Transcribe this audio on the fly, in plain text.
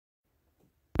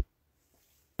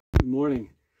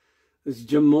morning. This is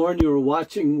Jim Moore, and you are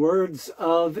watching Words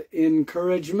of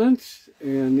Encouragement,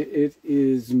 and it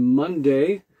is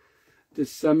Monday,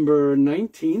 December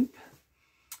 19th,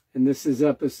 and this is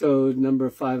episode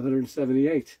number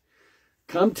 578.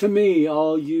 Come to me,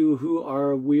 all you who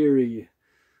are weary.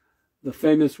 The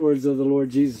famous words of the Lord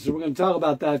Jesus. So we're going to talk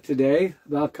about that today,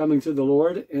 about coming to the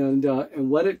Lord and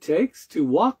what it takes to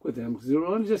walk with Him. Because we don't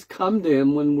want to just come to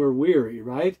Him when we're weary,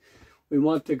 right? We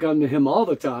want to come to Him all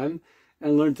the time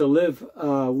and learn to live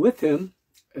with Him,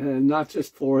 and not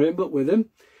just for Him, but with Him,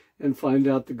 and find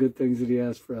out the good things that He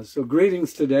has for us. So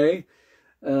greetings today.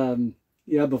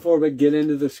 Before we get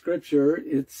into the scripture,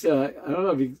 it's, I don't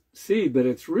know if you see, but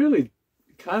it's really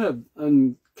kind of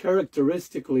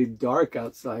uncharacteristically dark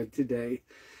outside today.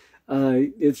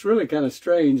 It's really kind of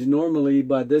strange. Normally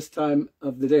by this time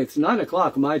of the day, it's 9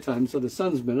 o'clock my time, so the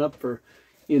sun's been up for,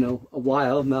 a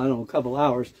while, I don't know, a couple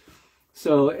hours.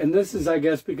 So, and this is, I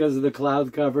guess, because of the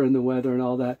cloud cover and the weather and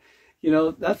all that.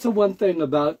 That's the one thing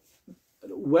about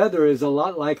weather, is a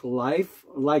lot like life,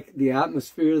 like the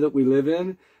atmosphere that we live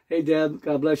in. Hey, Deb,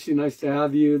 God bless you. Nice to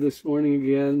have you this morning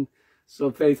again.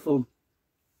 So faithful.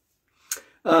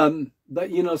 But,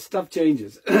 stuff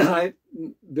changes. I've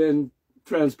been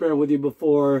transparent with you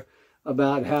before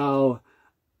about how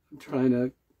I'm trying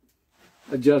to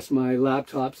adjust my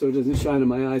laptop so it doesn't shine in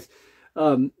my eyes.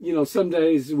 Some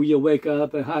days you wake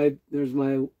up and, hi, there's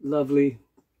my lovely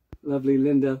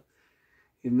Linda.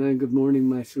 Amen. Good morning,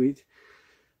 my sweet.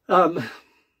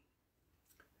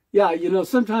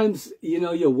 Sometimes,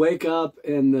 you wake up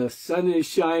and the sun is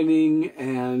shining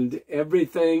and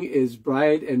everything is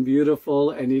bright and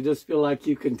beautiful and you just feel like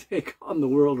you can take on the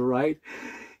world, right?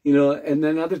 And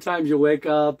then other times you wake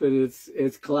up and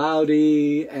it's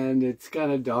cloudy and it's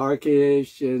kind of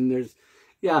darkish and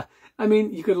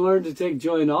you can learn to take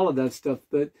joy in all of that stuff,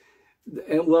 and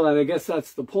I guess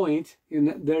that's the point.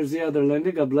 And there's the other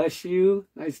Linda. God bless you.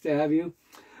 Nice to have you.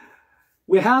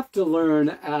 We have to learn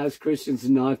as Christians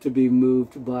not to be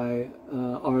moved by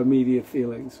our immediate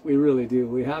feelings. We really do.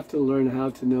 We have to learn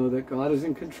how to know that God is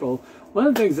in control. One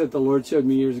of the things that the Lord showed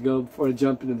me years ago, before I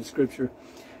jump into the scripture,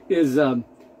 is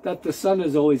that the sun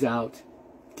is always out.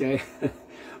 Okay?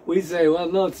 We say, well,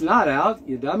 no, it's not out,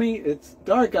 you dummy. It's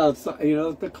dark outside.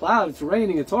 The cloud, it's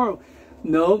raining, it's horrible.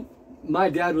 No,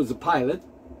 my dad was a pilot,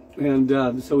 and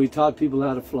so he taught people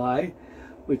how to fly,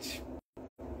 which...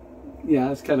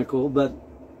 yeah, it's kind of cool, but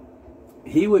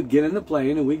he would get in the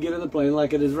plane, and we'd get in the plane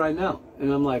like it is right now.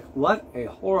 And I'm like, what a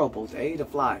horrible day to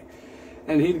fly.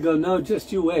 And he'd go, no,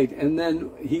 just you wait. And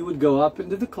then he would go up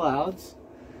into the clouds,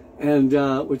 and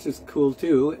which is cool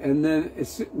too. And then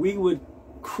we would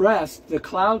crest the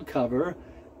cloud cover,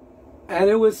 and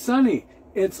it was sunny.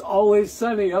 It's always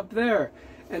sunny up there.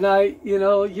 And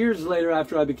years later,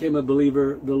 after I became a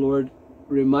believer, the Lord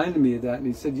reminded me of that. And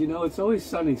he said, it's always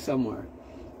sunny somewhere.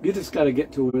 You just got to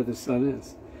get to where the sun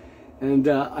is. And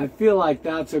I feel like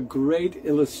that's a great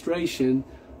illustration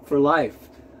for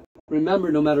life.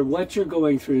 Remember, no matter what you're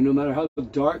going through, no matter how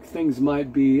dark things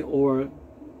might be, or,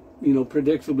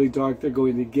 predictably dark they're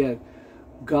going to get,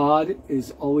 God is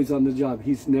always on the job.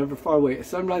 He's never far away.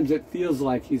 Sometimes it feels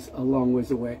like He's a long ways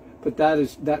away, but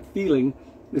that feeling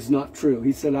is not true.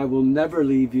 He said, I will never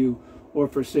leave you or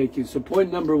forsake you. So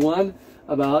point number one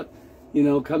about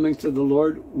coming to the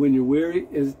Lord when you're weary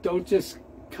is, don't just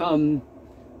come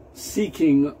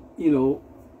seeking,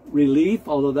 relief,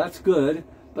 although that's good,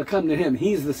 but come to Him.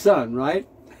 He's the sun, right?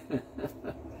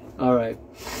 All right.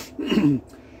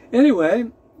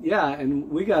 Anyway,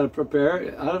 and we got to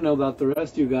prepare. I don't know about the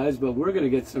rest of you guys, but we're going to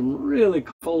get some really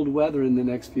cold weather in the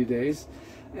next few days.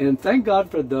 And thank God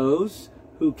for those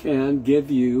who can give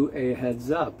you a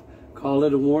heads up. Call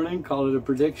it a warning, call it a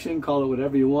prediction, call it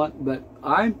whatever you want. But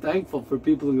I'm thankful for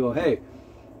people who go, hey,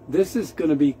 this is going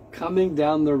to be coming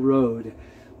down the road,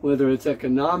 whether it's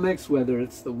economics, whether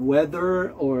it's the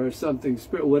weather or something,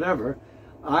 whatever.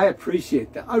 I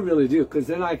appreciate that. I really do, because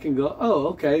then I can go, oh,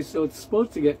 okay, so it's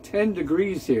supposed to get 10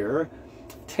 degrees here,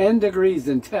 10 degrees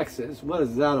in Texas. What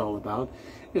is that all about?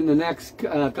 In the next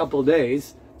couple of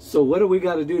days. So what do we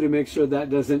got to do to make sure that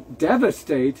doesn't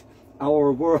devastate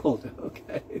our world?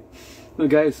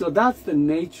 Okay, so that's the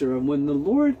nature of when the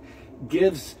Lord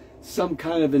gives some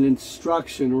kind of an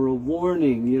instruction or a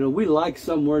warning. We like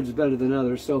some words better than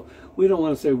others, so we don't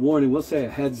want to say warning, we'll say a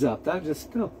heads up. That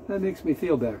makes me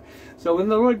feel better. So when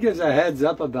the Lord gives a heads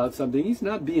up about something, He's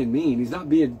not being mean. He's not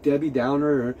being Debbie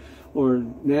Downer or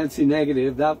Nancy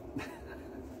Negative.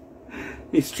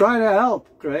 He's trying to help,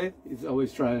 right? He's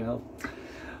always trying to help.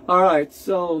 All right,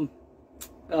 so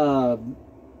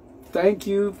thank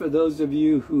you for those of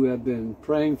you who have been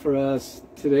praying for us.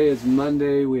 Today is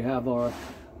Monday. We have our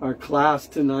our class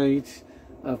tonight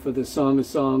for the Song of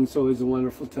Songs. Always a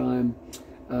wonderful time.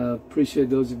 Appreciate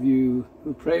those of you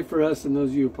who pray for us and those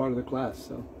of you who are part of the class.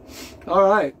 So, all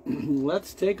right,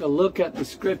 let's take a look at the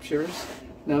scriptures.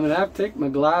 Now I'm going to have to take my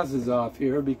glasses off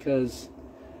here because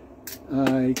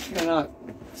I cannot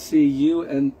see you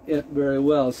and it very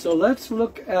well. So let's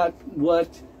look at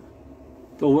what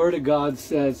the Word of God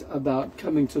says about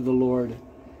coming to the Lord.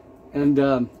 And,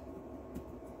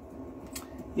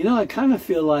 you know, I kind of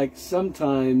feel like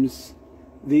sometimes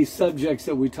these subjects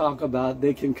that we talk about,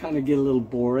 they can kind of get a little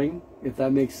boring, if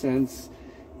that makes sense.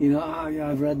 You know, oh, yeah,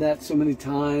 I've read that so many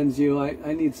times. You know,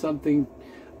 I need something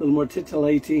a little more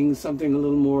titillating, something a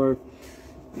little more,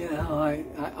 you know,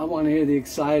 I want to hear the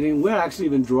exciting. We're actually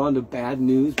even drawn to bad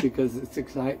news because it's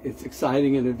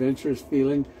exciting and adventurous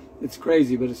feeling. It's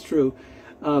crazy, but it's true.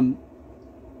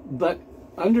 But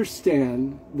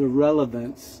understand the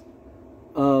relevance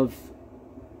of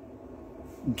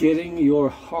getting your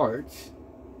heart,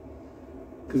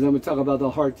 because I'm going to talk about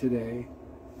the heart today,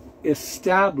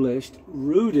 established,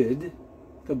 rooted,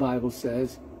 the Bible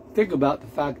says. Think about the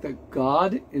fact that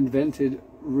God invented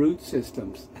root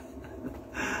systems.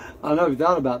 I don't know if you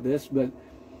thought about this, but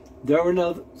there were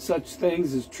no such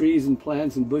things as trees and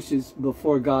plants and bushes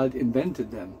before God invented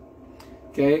them.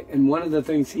 Okay, and one of the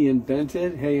things he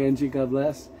invented, hey Angie, God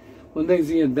bless, one of the things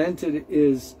he invented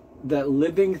is that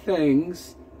living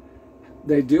things,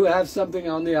 they do have something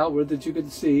on the outward that you can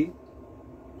see,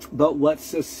 but what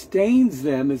sustains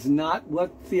them is not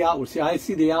what's the outward. See, I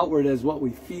see the outward as what we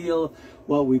feel,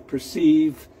 what we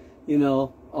perceive, you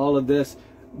know, all of this,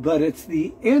 but it's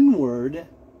the inward,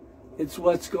 it's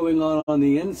what's going on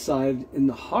the inside in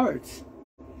the heart,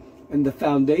 and the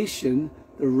foundation,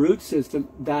 the root system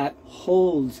that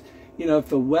holds. You know, if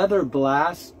the weather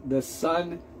blasts, the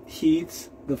sun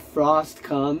heats, the frost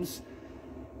comes,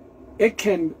 it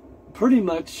can pretty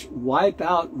much wipe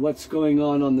out what's going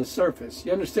on the surface.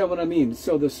 You understand what I mean?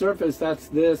 So the surface, that's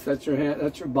this, that's your hand,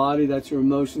 that's your body, that's your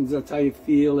emotions, that's how you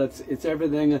feel, it's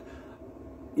everything,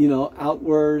 you know,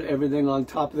 outward, everything on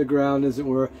top of the ground, as it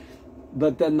were.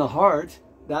 But then the heart,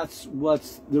 that's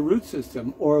what's the root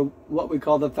system, or what we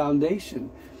call the foundation.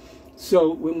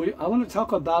 So when I want to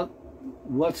talk about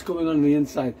what's going on the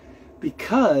inside,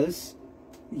 because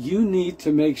you need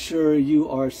to make sure you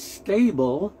are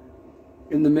stable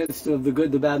in the midst of the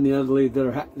good, the bad, and the ugly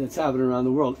that's happening around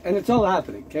the world. And it's all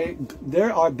happening, okay?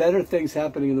 There are better things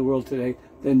happening in the world today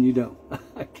than you know.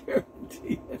 I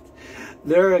guarantee it.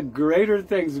 There are greater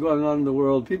things going on in the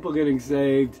world. People getting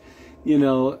saved, you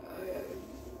know,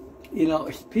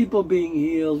 people being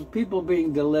healed, people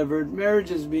being delivered,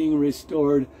 marriages being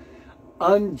restored,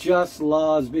 unjust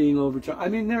laws being overturned. I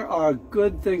mean, there are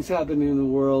good things happening in the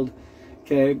world,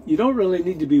 okay? You don't really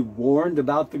need to be warned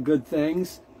about the good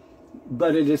things,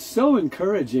 but it is so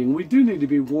encouraging. We do need to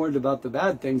be warned about the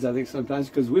bad things, I think, sometimes,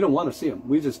 because we don't want to see them.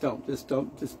 We just don't. Just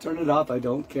turn it off. I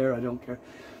don't care. I don't care.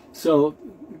 So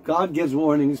God gives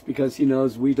warnings because he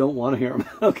knows we don't want to hear them,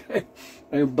 okay?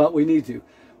 But we need to.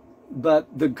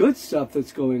 But the good stuff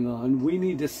that's going on, we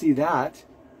need to see that,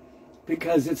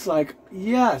 because it's like,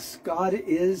 yes, God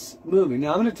is moving.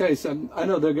 Now, I'm going to tell you something. I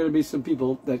know there are going to be some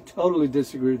people that totally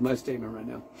disagree with my statement right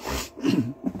now.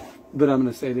 But I'm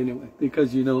going to say it anyway,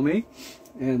 because you know me,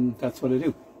 and that's what I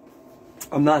do.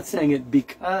 I'm not saying it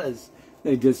because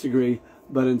they disagree,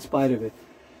 but in spite of it.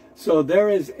 So there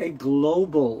is a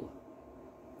global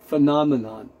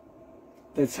phenomenon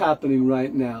that's happening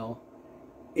right now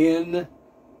in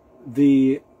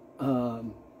the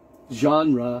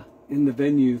genre, in the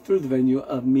venue, through the venue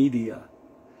of media.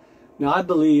 Now, I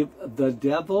believe the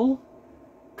devil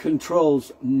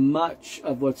controls much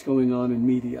of what's going on in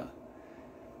media.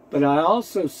 But I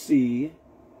also see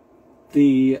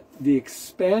the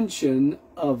expansion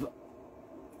of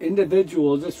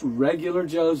individuals, just regular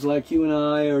Joes like you and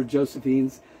I, or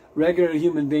Josephines, regular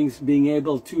human beings being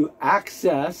able to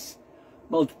access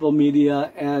multiple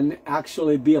media and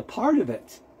actually be a part of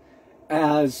it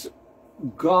as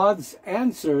God's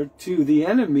answer to the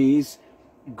enemy's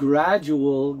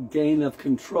gradual gain of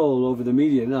control over the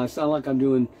media. Now, I sound like I'm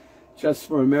doing just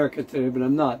for America today, but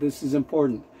I'm not. This is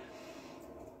important.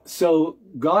 So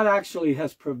God actually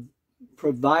has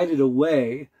provided a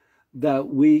way that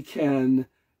we can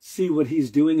see what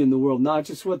he's doing in the world, not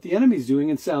just what the enemy's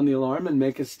doing, and sound the alarm and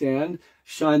make a stand,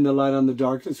 shine the light on the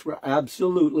darkness. We're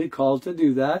absolutely called to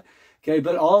do that, okay?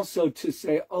 But also to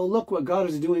say, oh, look what God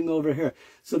is doing over here.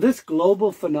 So this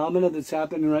global phenomena that's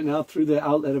happening right now through the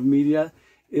outlet of media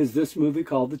is this movie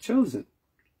called The Chosen.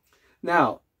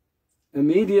 Now,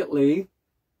 immediately,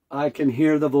 I can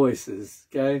hear the voices,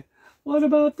 okay? What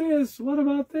about this? What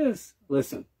about this?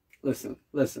 Listen, listen,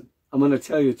 listen. I'm going to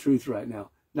tell you the truth right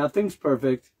now. Nothing's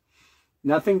perfect.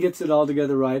 Nothing gets it all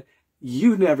together right.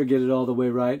 You never get it all the way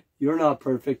right. You're not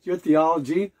perfect. Your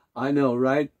theology, I know,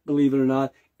 right? Believe it or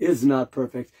not, is not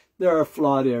perfect. There are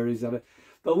flawed areas of it.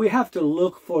 But we have to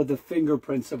look for the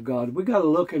fingerprints of God. We got to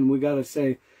look and we got to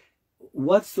say,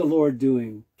 what's the Lord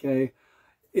doing? Okay.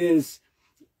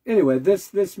 Anyway,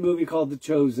 this movie called The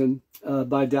Chosen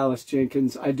by Dallas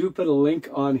Jenkins, I do put a link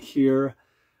on here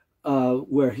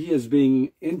where he is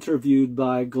being interviewed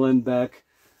by Glenn Beck,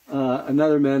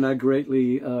 another man I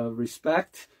greatly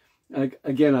respect.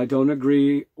 Again, I don't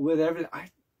agree with everything.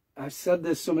 I've said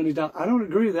this so many times. I don't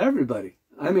agree with everybody.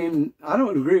 I mean, I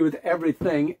don't agree with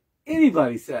everything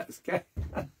anybody says, okay?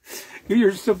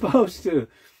 You're supposed to,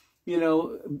 you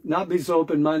know, not be so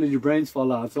open-minded your brains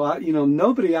fall out. So,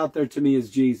 nobody out there to me is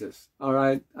Jesus, all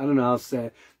right? I don't know how to say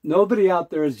it. Nobody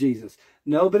out there is Jesus.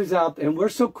 Nobody's out there. And we're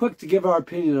so quick to give our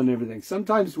opinion on everything.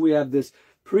 Sometimes we have this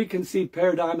preconceived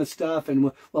paradigm of stuff,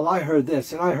 and, well, I heard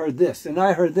this, and I heard this, and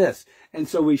I heard this. And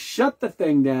so we shut the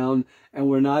thing down, and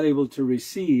we're not able to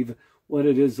receive what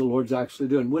it is the Lord's actually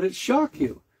doing. Would it shock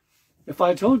you if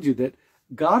I told you that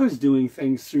God is doing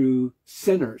things through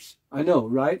sinners? I know,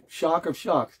 right? Shock of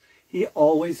shocks. He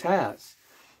always has.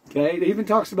 Okay? It even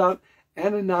talks about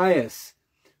Ananias,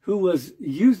 who was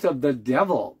used of the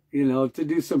devil, to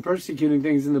do some persecuting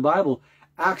things in the Bible,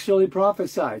 actually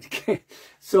prophesied. Okay?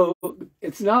 So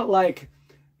it's not like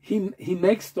he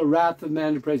makes the wrath of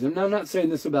man to praise him. Now, I'm not saying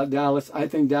this about Dallas. I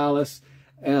think Dallas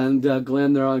and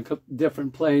Glenn, they're on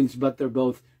different planes, but they're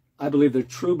both, I believe they're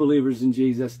true believers in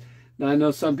Jesus. Now, I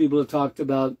know some people have talked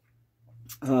about,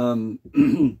 I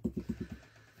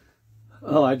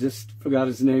just forgot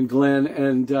his name, Glenn,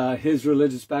 and his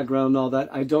religious background and all that.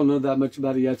 I don't know that much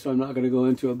about it yet, so I'm not going to go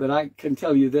into it. But I can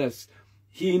tell you this.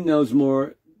 He knows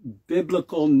more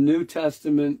biblical New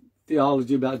Testament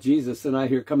theology about Jesus than I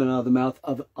hear coming out of the mouth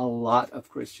of a lot of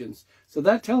Christians. So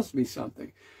that tells me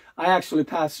something. I actually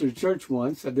pastored a church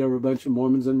once, and there were a bunch of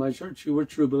Mormons in my church who were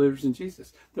true believers in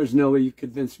Jesus. There's no way you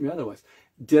convince me otherwise.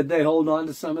 Did they hold on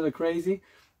to some of the crazy?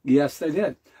 Yes, they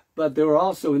did. But they were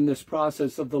also in this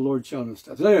process of the Lord showing them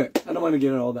stuff. So anyway, I don't want to get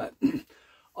into all that.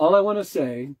 All I want to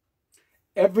say,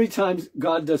 every time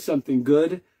God does something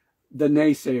good, the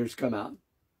naysayers come out.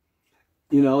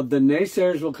 The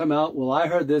naysayers will come out, well, I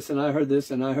heard this, and I heard this,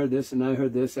 and I heard this, and I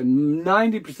heard this. And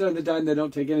 90% of the time, they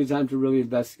don't take any time to really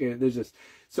investigate it. They're just...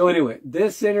 So anyway,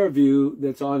 this interview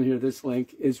that's on here, this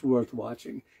link, is worth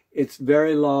watching. It's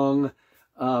very long.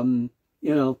 I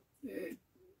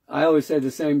always say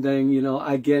the same thing.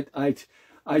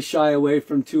 I shy away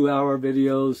from 2-hour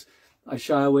videos. I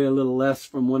shy away a little less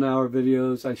from 1-hour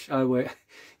videos. I shy away,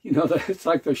 it's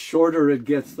like the shorter it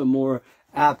gets, the more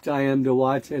apt I am to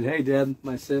watch it. Hey, Deb,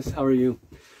 my sis, how are you?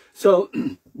 So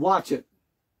watch it.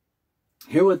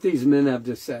 Hear what these men have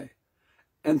to say.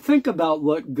 And think about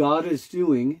what God is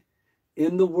doing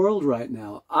in the world right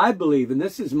now. I believe, and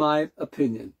this is my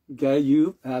opinion, okay?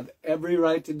 You have every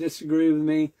right to disagree with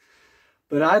me,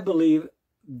 but I believe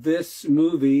this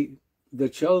movie, The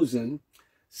Chosen,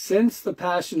 since The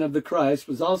Passion of the Christ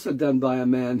was also done by a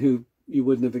man who you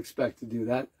wouldn't have expected to do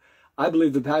that, I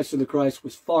believe The Passion of the Christ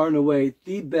was far and away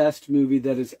the best movie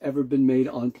that has ever been made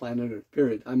on planet Earth,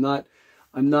 period. I'm not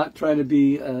trying to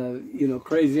be,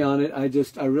 crazy on it.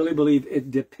 I really believe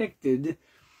it depicted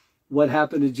what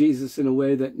happened to Jesus in a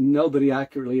way that nobody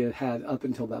accurately had up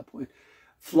until that point.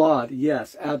 Flawed,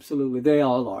 yes, absolutely. They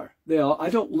all are. I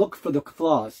don't look for the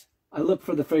flaws. I look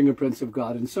for the fingerprints of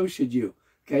God, and so should you.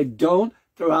 Okay? Don't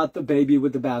throw out the baby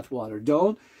with the bathwater.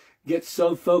 Don't get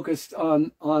so focused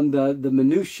on the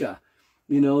minutia,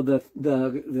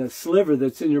 the sliver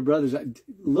that's in your brother's.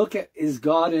 Look at, is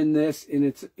God in this, in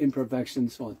its imperfection,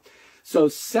 and so on. So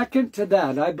second to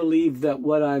that, I believe that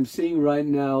what I'm seeing right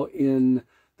now in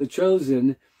The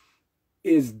Chosen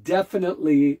is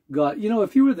definitely God.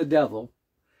 If you were the devil,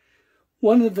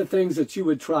 one of the things that you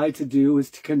would try to do is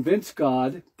to convince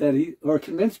God or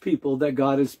convince people that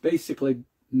God is basically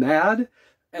mad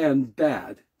and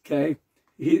bad, okay?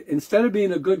 Instead of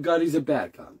being a good God, he's a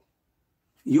bad God.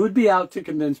 You would be out to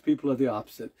convince people of the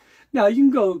opposite. Now, you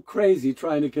can go crazy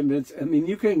trying to convince,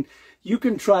 you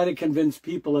can try to convince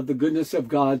people of the goodness of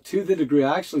God to the degree.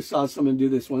 I actually saw someone do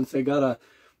this once. They got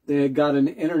an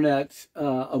internet,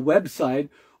 a website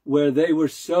where they were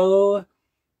so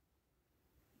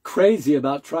crazy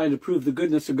about trying to prove the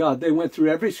goodness of God. They went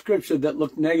through every scripture that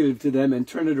looked negative to them and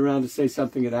turned it around to say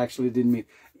something it actually didn't mean.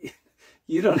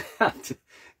 You don't have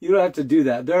to do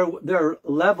that. There are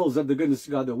levels of the goodness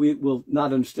of God that we will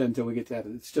not understand until we get to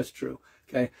heaven. It's just true.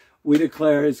 Okay. We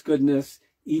declare his goodness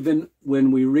even when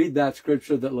we read that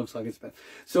scripture that looks like it's bad.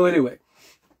 So anyway,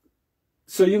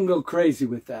 So you can go crazy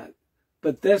with that.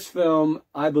 But this film,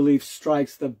 I believe,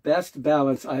 strikes the best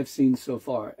balance I've seen so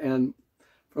far. And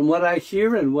from what I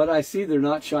hear and what I see, they're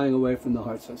not shying away from the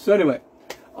hard stuff. So anyway,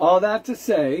 all that to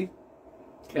say,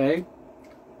 okay,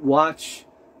 watch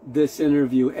this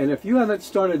interview. And if you haven't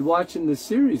started watching the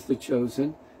series, The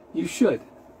Chosen, you should.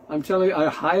 I'm telling you, I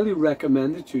highly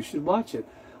recommend that you should watch it.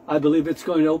 I believe it's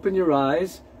going to open your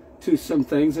eyes to some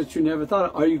things that you never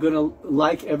thought of. Are you going to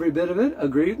like every bit of it?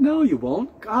 Agree? No, you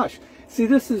won't. Gosh. See,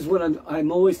 this is what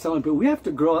I'm always telling people. We have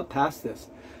to grow up past this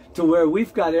to where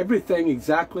we've got everything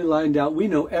exactly lined out. We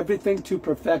know everything to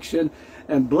perfection.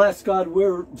 And bless God,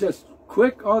 we're just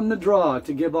quick on the draw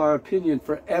to give our opinion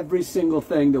for every single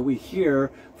thing that we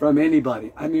hear from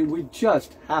anybody. I mean, we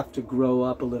just have to grow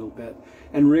up a little bit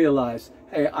and realize,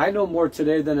 hey, I know more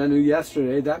today than I knew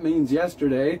yesterday. That means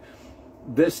yesterday,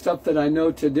 this stuff that I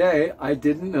know today, I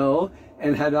didn't know.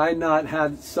 And had I not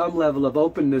had some level of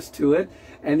openness to it,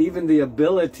 and even the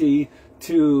ability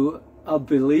to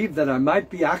believe that I might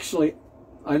be actually,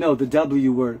 I know the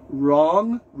W word,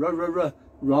 wrong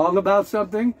about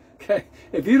something. Okay,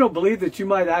 if you don't believe that you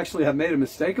might actually have made a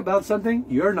mistake about something,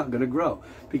 you're not going to grow.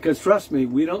 Because trust me,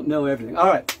 we don't know everything. All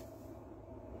right,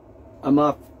 I'm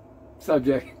off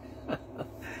subject.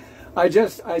 I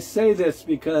say this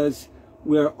because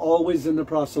we're always in the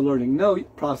process of learning. No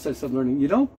process of learning. You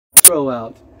don't grow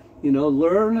out. You know,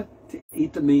 learn to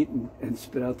eat the meat and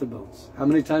spit out the bones. How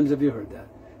many times have you heard that?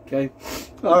 Okay,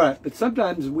 all right. But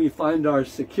sometimes we find our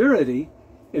security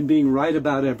in being right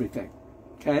about everything.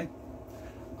 Okay.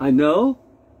 I know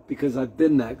because I've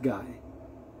been that guy.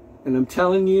 And I'm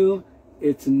telling you,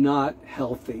 it's not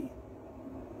healthy.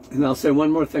 And I'll say one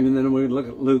more thing, and then we're going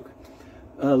to look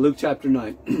at Luke chapter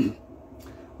 9.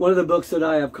 One of the books that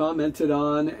I have commented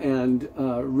on and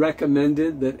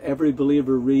recommended that every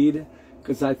believer read,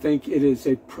 because I think it is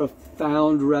a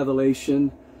profound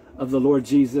revelation of the Lord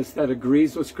Jesus that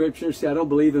agrees with Scripture. See, I don't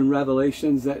believe in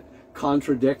revelations that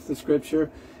contradict the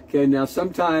Scripture. Okay, now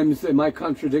sometimes it might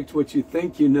contradict what you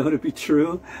think you know to be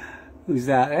true. Who's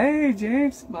that? Hey,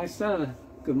 James, my son.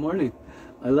 Good morning.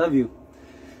 I love you.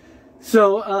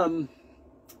 So,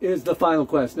 is the final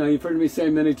quest. Now, you've heard me say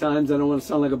many times, I don't want to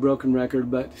sound like a broken record,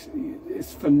 but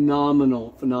it's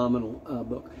phenomenal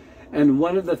book. And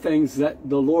one of the things that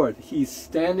the Lord, he's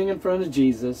standing in front of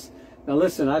Jesus. Now,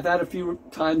 listen, I've had a few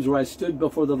times where I stood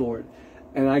before the Lord.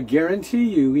 And I guarantee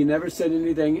you, he never said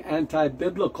anything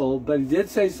anti-biblical, but he did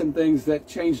say some things that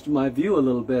changed my view a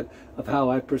little bit of how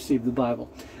I perceive the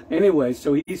Bible. Anyway,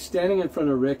 so he's standing in front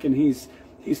of Rick, and he's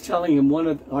telling him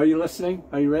are you listening?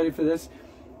 Are you ready for this?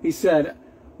 He said,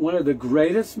 one of the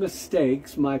greatest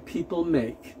mistakes my people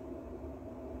make.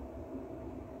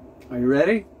 Are you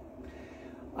ready?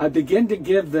 I begin to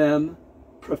give them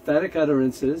prophetic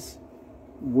utterances,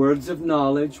 words of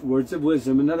knowledge, words of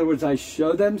wisdom. In other words, I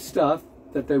show them stuff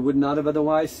that they would not have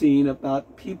otherwise seen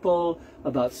about people,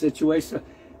 about situations.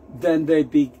 Then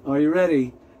are you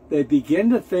ready? They begin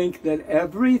to think that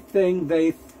everything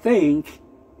they think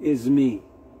is me.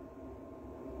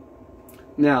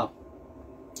 Now,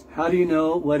 how do you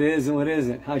know what is and what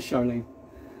isn't? Hi, Charlene.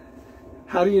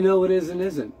 How do you know what is and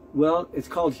isn't? Well, it's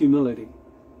called humility.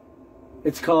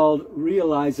 It's called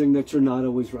realizing that you're not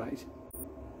always right.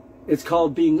 It's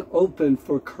called being open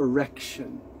for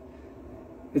correction.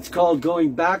 It's called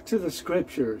going back to the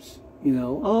Scriptures. You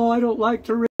know, oh, I don't like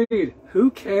to read.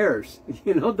 Who cares?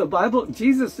 You know, the Bible,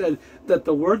 Jesus said that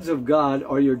the words of God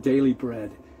are your daily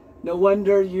bread. No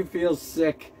wonder you feel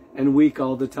sick and weak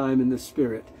all the time in the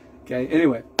spirit. Okay,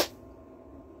 anyway,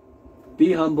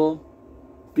 be humble,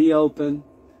 be open.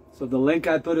 So the link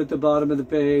I put at the bottom of the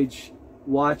page,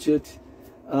 watch it.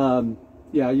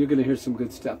 Yeah, you're going to hear some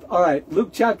good stuff. All right,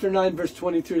 Luke chapter 9, verse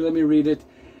 23, let me read it.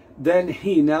 Then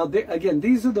he, now again,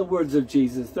 these are the words of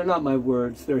Jesus. They're not my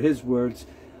words, they're his words.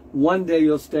 One day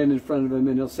you'll stand in front of him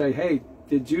and he'll say, hey,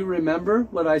 did you remember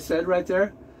what I said right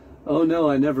there? Oh no,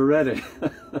 I never read it.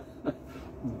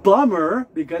 Bummer,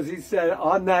 because he said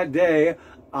on that day,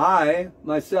 I,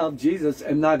 myself, Jesus,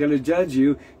 am not going to judge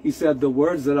you. He said the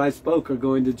words that I spoke are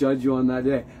going to judge you on that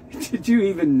day. Did you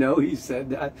even know he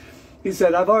said that? He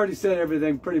said, I've already said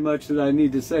everything pretty much that I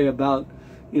need to say about,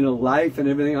 you know, life and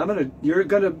everything. Your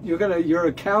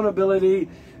accountability,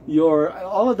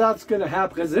 all of that's going to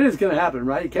happen, because it is going to happen,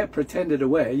 right? You can't pretend it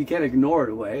away. You can't ignore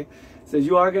it away. It says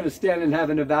you are going to stand and have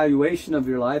an evaluation of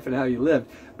your life and how you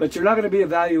lived, but you're not going to be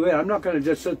evaluated. I'm not going to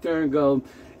just sit there and go,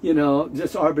 you know,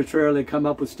 just arbitrarily come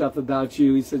up with stuff about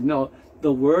you. He said, no,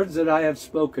 the words that I have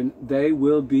spoken, they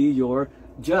will be your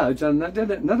judge. And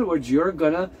in other words, you're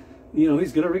going to, you know,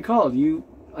 he's going to recall you.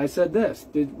 I said this.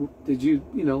 Did you,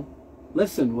 you know,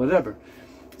 listen, whatever.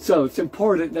 So it's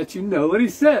important that you know what he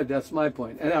said. That's my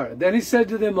point. And all right, then he said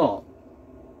to them all,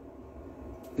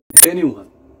 if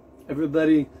anyone,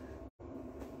 everybody,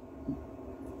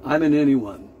 I'm an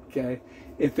anyone, okay?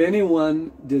 If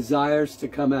anyone desires to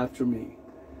come after me,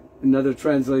 another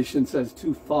translation says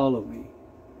to follow me.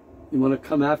 You want to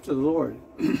come after the Lord.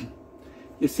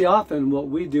 You see, often what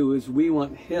we do is we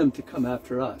want him to come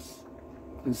after us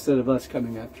instead of us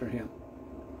coming after him.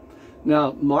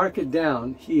 Now, mark it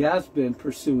down. He has been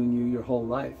pursuing you your whole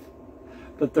life.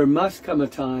 But there must come a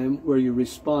time where you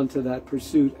respond to that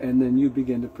pursuit and then you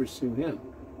begin to pursue him.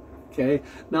 Okay?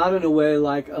 Not in a way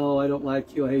like, oh, I don't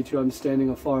like you, I hate you, I'm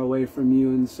standing far away from you,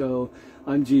 and so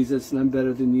I'm Jesus and I'm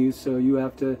better than you, so you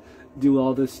have to do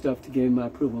all this stuff to gain my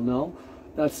approval. No,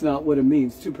 that's not what it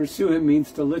means. To pursue him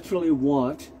means to literally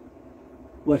want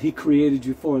what he created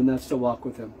you for, and that's to walk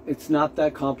with him. It's not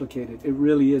that complicated. It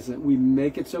really isn't. We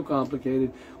make it so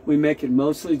complicated. We make it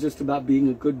mostly just about being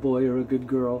a good boy or a good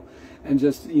girl and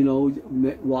just, you know,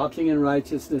 walking in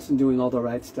righteousness and doing all the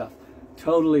right stuff.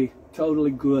 Totally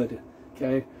good,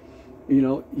 okay? You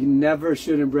know, you never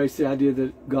should embrace the idea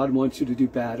that God wants you to do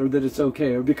bad or that it's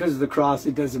okay or because of the cross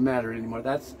it doesn't matter anymore.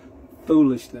 That's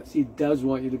foolishness. He does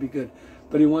want you to be good,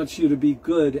 but he wants you to be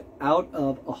good out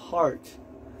of a heart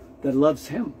that loves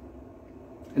him.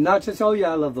 And not just, oh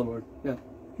yeah, I love the Lord. Yeah,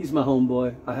 he's my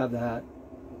homeboy. I have the hat.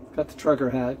 Got the trucker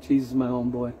hat. Jesus is my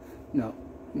homeboy. No,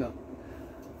 no.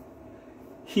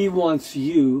 He wants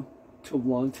you to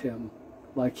want him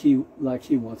like he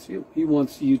wants you. He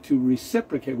wants you to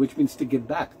reciprocate, which means to give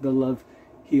back the love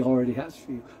he already has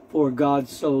for you. For God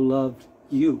so loved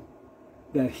you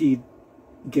that he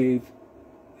gave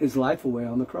his life away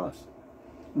on the cross.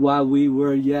 While we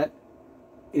were yet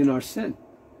in our sin,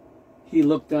 he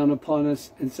looked down upon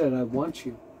us and said, I want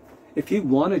you. If he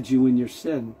wanted you in your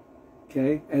sin,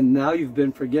 okay, and now you've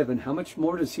been forgiven, how much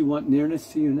more does he want nearness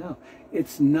to you now?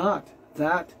 It's not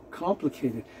that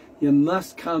complicated. You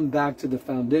must come back to the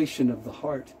foundation of the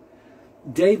heart.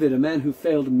 David, a man who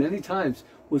failed many times,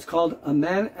 was called a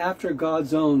man after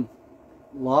God's own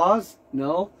laws?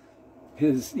 No.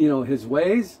 His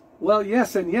ways? Well,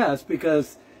 yes and yes,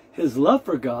 because his love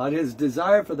for God, his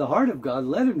desire for the heart of God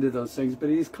led him to those things, but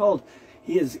he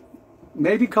is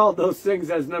maybe called those things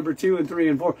as number 2 and 3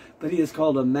 and 4, but he is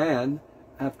called a man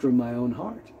after my own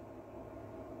heart.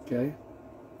 Okay?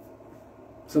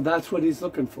 So that's what he's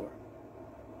looking for.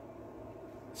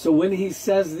 So when he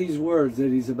says these words that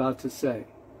he's about to say,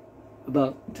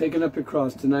 about taking up your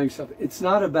cross, denying yourself, it's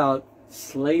not about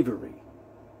slavery.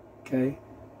 Okay?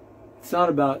 It's not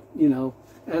about,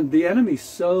 and the enemy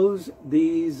sows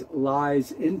these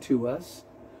lies into us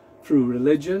through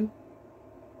religion,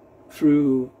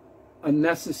 through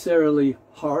unnecessarily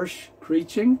harsh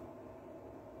preaching.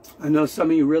 I know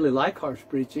some of you really like harsh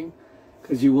preaching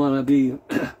because you want to be,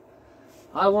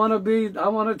 I want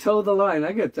to toe the line.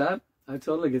 I get that. I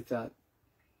totally get that.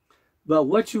 But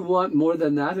what you want more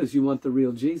than that is you want the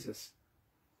real Jesus.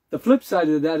 The flip side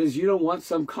of that is you don't want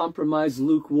some compromised,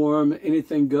 lukewarm,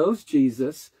 anything goes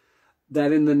Jesus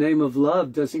that in the name of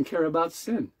love doesn't care about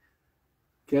sin.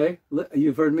 Okay?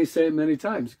 You've heard me say it many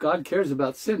times. God cares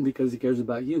about sin because he cares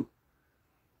about you.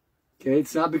 Okay?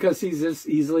 It's not because he's just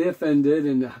easily offended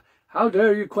and how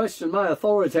dare you question my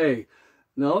authority.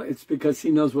 No, it's because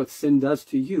he knows what sin does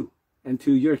to you and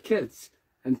to your kids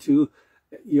and to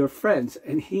your friends.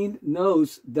 And he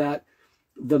knows that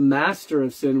the master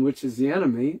of sin, which is the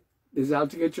enemy, is out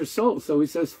to get your soul. So he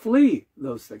says, flee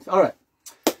those things. All right.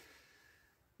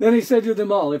 Then he said to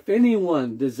them all, if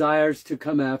anyone desires to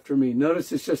come after me,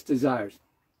 notice it's just desires,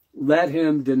 let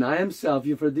him deny himself.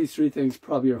 You've heard these 3 things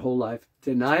probably your whole life.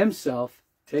 Deny himself,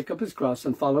 take up his cross,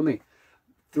 and follow me.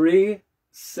 3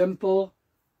 simple,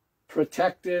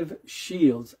 protective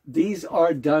shields. These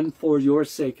are done for your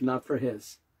sake, not for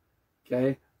his.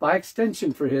 Okay? By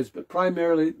extension for his, but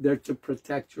primarily they're to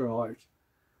protect your heart.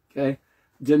 Okay?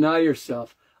 Deny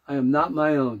yourself. I am not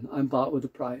my own. I'm bought with a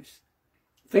price.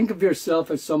 Think of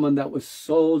yourself as someone that was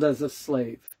sold as a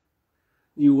slave.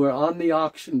 You were on the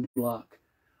auction block.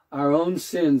 Our own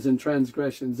sins and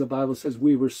transgressions, the Bible says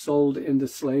we were sold into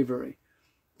slavery.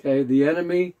 Okay? The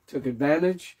enemy took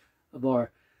advantage of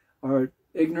our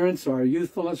ignorance or our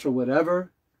youthfulness or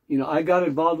whatever. I got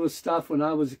involved with stuff when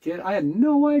I was a kid. I had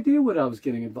no idea what I was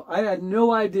getting involved. I had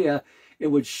no idea it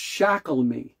would shackle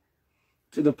me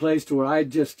to the place to where I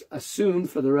just assumed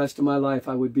for the rest of my life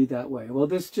I would be that way. Well,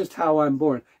 this is just how I'm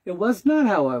born. It was not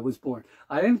how I was born.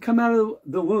 I didn't come out of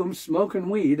the womb smoking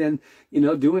weed and,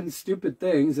 doing stupid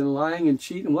things and lying and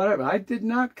cheating and whatever. I did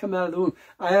not come out of the womb.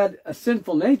 I had a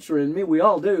sinful nature in me. We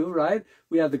all do, right?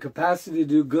 We have the capacity to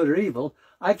do good or evil.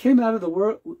 I came out of the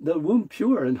womb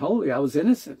pure and holy. I was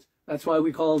innocent. That's why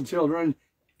we call children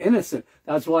innocent.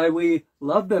 That's why we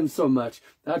love them so much.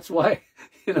 That's why,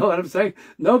 you know what I'm saying?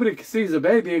 Nobody sees a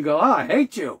baby and go, oh, I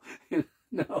hate you.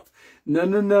 No, no,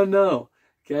 no, no, no.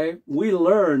 Okay? We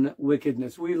learn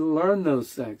wickedness. We learn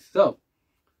those things. So,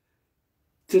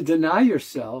 to deny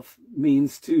yourself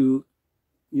means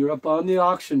you're up on the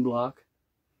auction block,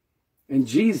 and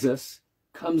Jesus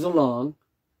comes along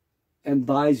and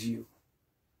buys you.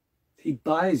 He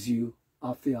buys you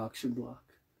off the auction block.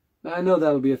 Now, I know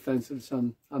that'll be offensive to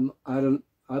some. I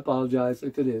apologize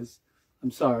if it is. I'm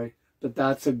sorry. But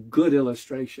that's a good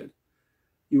illustration.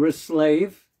 You were a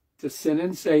slave to sin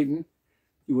and Satan.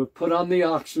 You were put on the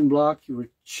auction block. You were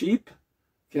cheap,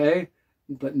 okay?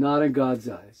 But not in God's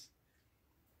eyes.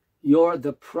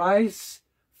 The price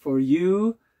for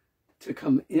you to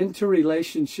come into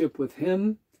relationship with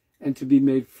him and to be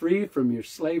made free from your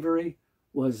slavery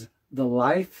was the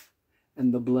life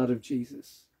and the blood of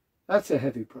Jesus. That's a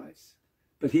heavy price.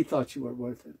 But he thought you were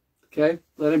worth it. Okay?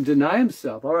 Let him deny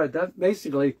himself. All right, that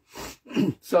basically,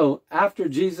 so after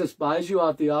Jesus buys you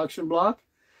off the auction block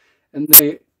and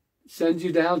they send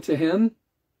you down to him,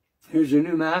 here's your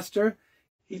new master.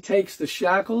 He takes the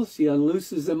shackles, he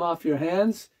unlooses them off your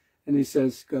hands, and he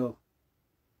says, go.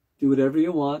 Do whatever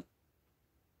you want.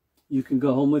 You can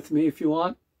go home with me if you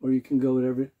want, or you can do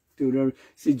whatever.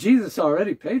 See, Jesus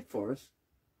already paid for us.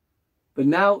 But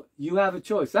now you have a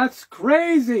choice. That's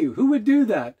crazy. Who would do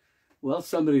that? Well,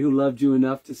 somebody who loved you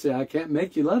enough to say, I can't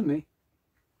make you love me.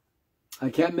 I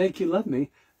can't make you love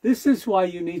me. This is why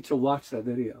you need to watch that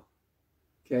video.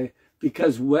 Okay?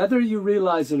 Because whether you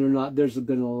realize it or not, there's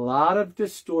been a lot of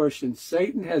distortion.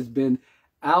 Satan has been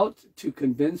out to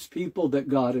convince people that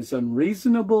God is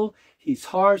unreasonable. He's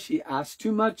harsh. He asks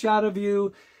too much out of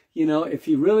you. You know, if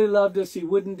he really loved us, he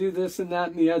wouldn't do this and that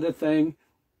and the other thing.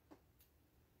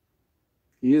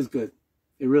 He is good.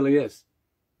 He really is.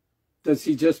 Does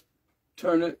he just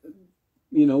turn it,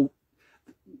 you know,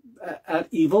 at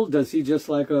evil? Does he just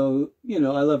like, oh, you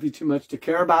know, I love you too much to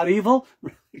care about evil?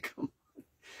 Really?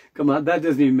 Come on. That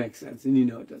doesn't even make sense. And you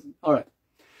know it doesn't. All right.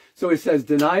 So he says,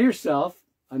 deny yourself.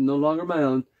 I'm no longer my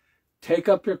own. Take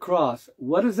up your cross.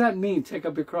 What does that mean, take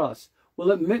up your cross?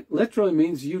 Well, it literally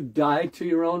means you die to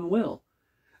your own will.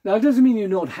 Now, it doesn't mean you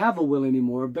don't have a will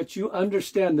anymore, but you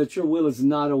understand that your will is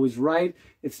not always right.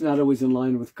 It's not always in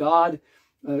line with God.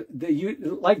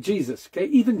 Like Jesus, okay?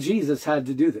 Even Jesus had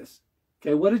to do this.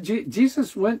 Okay, what did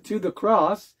Jesus went to the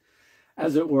cross,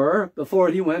 as it were, before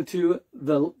he went to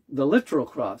the literal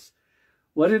cross.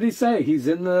 What did he say? He's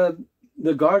in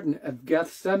the garden of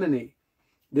Gethsemane,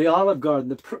 the olive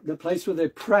garden, the place where they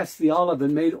pressed the olive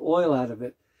and made oil out of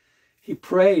it. He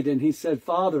prayed and he said,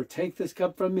 Father, take this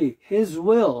cup from me. His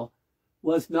will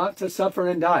was not to suffer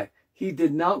and die. He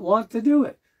did not want to do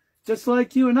it. Just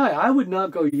like you and I would not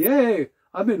go, yay,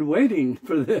 I've been waiting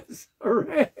for this.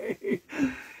 Hooray.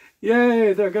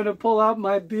 Yay, they're going to pull out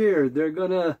my beard. They're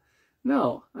going to,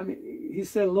 no. I mean, he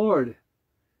said, Lord,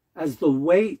 as the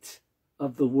weight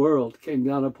of the world came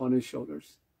down upon his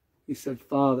shoulders, he said,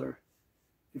 Father,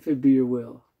 if it be your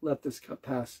will, let this cup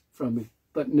pass from me.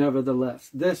 But nevertheless,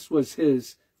 this was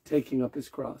his taking up his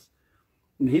cross.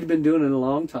 And he'd been doing it a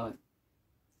long time.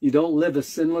 You don't live a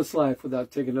sinless life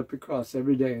without taking up your cross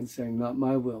every day and saying, not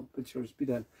my will, but yours be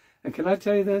done. And can I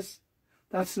tell you this?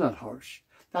 That's not harsh.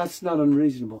 That's not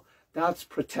unreasonable. That's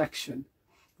protection.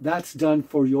 That's done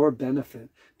for your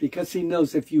benefit. Because he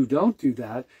knows if you don't do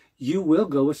that, you will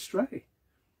go astray.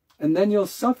 And then you'll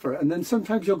suffer. And then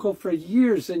sometimes you'll go for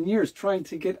years and years trying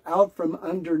to get out from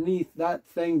underneath that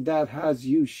thing that has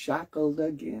you shackled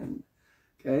again.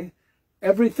 Okay?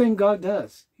 Everything God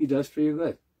does, he does for your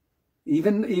good.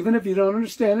 Even if you don't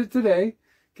understand it today.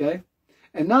 Okay?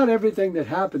 And not everything that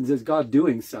happens is God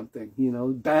doing something. You know,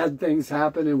 bad things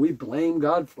happen and we blame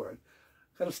God for it.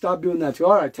 Got to stop doing that too.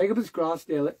 All right, take up his cross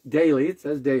daily. It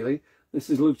says daily. This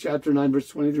is Luke chapter 9, verse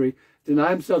 23.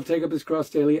 Deny himself, take up his cross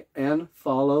daily, and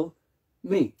follow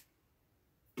me.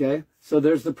 Okay? So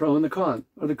there's the pro and the con,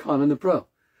 or the con and the pro.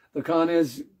 The con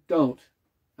is don't.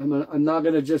 I'm not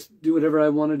going to just do whatever I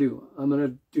want to do. I'm going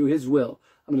to do his will.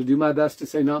 I'm going to do my best to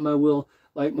say, not my will,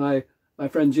 like my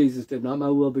friend Jesus did. Not my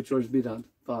will, but yours be done,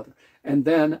 Father. And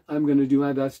then I'm going to do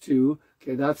my best to,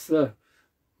 okay, that's the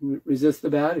resist the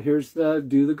bad. Here's the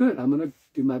do the good. I'm going to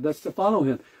do my best to follow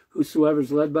him. Whosoever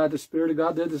is led by the Spirit of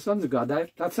God, they're the sons of God.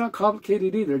 That's not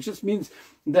complicated either. It just means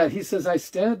that he says, I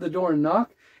stand at the door and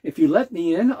knock. If you let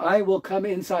me in, I will come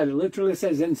inside. It literally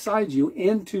says inside you,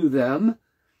 into them.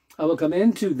 I will come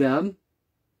into them,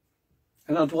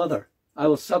 and I'll dwell there. I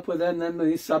will sup with them.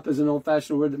 Then sup is an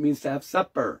old-fashioned word that means to have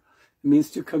supper. It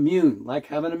means to commune, like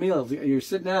having a meal. You're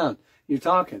sitting down, you're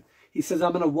talking. He says,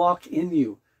 I'm going to walk in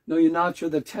you. No, you're not. You're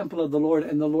the temple of the Lord,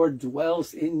 and the Lord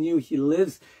dwells in you. He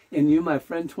lives in you, my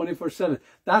friend, 24/7.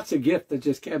 That's a gift that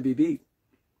just can't be beat.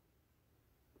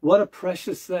 What a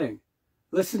precious thing.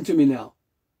 Listen to me now.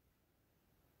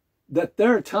 That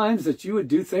there are times that you would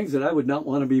do things that I would not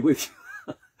want to be with you.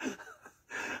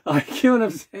 I get what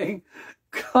I'm saying?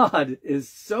 God is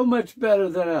so much better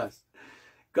than us.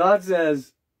 God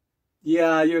says,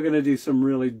 yeah, you're going to do some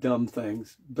really dumb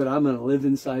things, but I'm going to live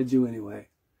inside you anyway.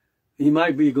 He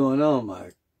might be going, oh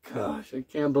my gosh, I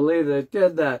can't believe they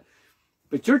did that.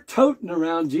 But you're toting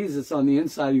around Jesus on the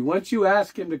inside of you. Once you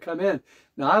ask him to come in.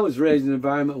 Now, I was raised in an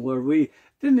environment where we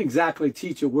didn't exactly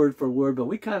teach it word for word, but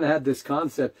we kind of had this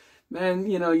concept. Man,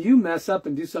 you know, you mess up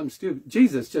and do something stupid,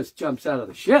 Jesus just jumps out of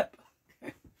the ship.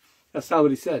 That's not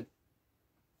what he said.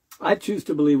 I choose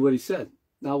to believe what he said,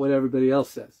 not what everybody else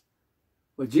says.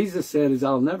 What Jesus said is,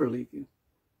 I'll never leave you,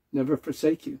 never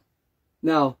forsake you.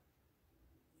 Now,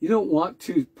 you don't want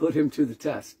to put him to the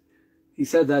test. He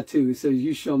said that too. He says,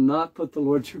 you shall not put the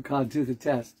Lord your God to the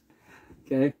test.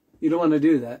 Okay? You don't want to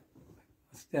do that.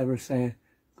 What's Deborah saying?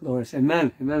 Gloria saying,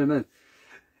 amen, amen, amen.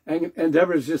 And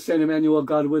Deborah's just saying, Emmanuel,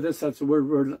 God with us. That's the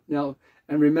word now.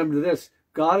 And remember this,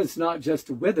 God is not just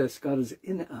with us, God is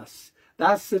in us.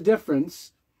 That's the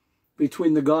difference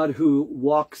between the God who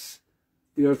walks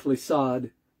the earthly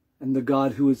sod and the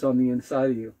God who is on the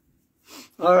inside of you.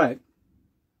 All right.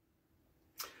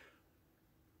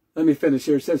 Let me finish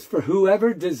here. It says, for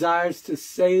whoever desires to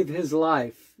save his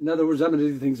life. In other words, I'm going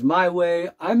to do things my way.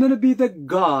 I'm going to be the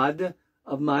God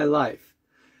of my life.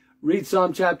 Read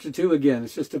Psalm chapter 2 again.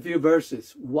 It's just a few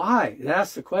verses. Why?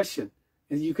 That's the question.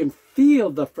 And you can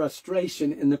feel the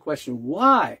frustration in the question.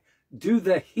 Why do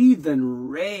the heathen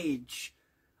rage?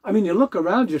 I mean, you look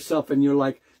around yourself and you're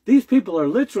like, these people are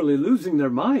literally losing their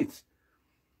minds.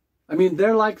 I mean,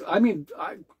 they're like,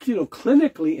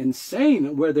 clinically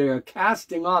insane, where they are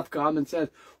casting off common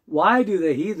sense. Why do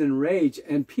the heathen rage?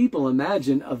 And people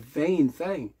imagine a vain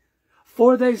thing.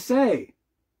 For they say,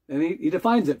 and he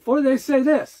defines it, for they say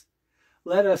this,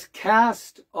 let us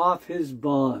cast off his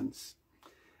bonds.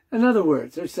 In other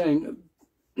words, they're saying,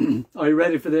 are you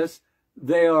ready for this?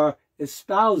 They are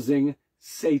espousing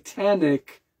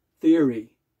satanic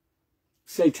theory,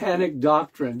 satanic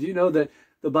doctrine. Do you know that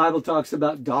the Bible talks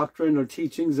about doctrine or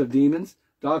teachings of demons?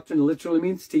 Doctrine literally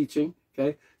means teaching,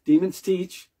 okay? Demons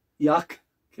teach, yuck,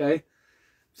 okay? It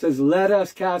says, let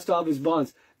us cast off his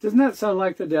bonds. Doesn't that sound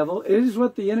like the devil? It is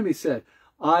what the enemy said.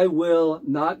 He will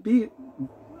not be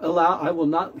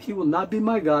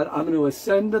my God. I'm going to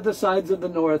ascend to the sides of the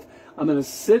north. I'm going to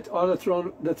sit on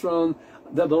the throne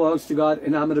that belongs to God,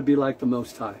 and I'm going to be like the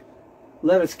Most High.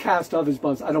 Let us cast off his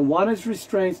bonds. I don't want his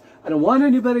restraints. I don't want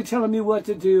anybody telling me what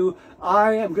to do.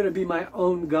 I am going to be my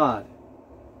own God.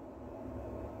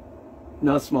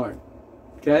 Not smart.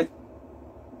 Okay?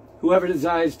 Whoever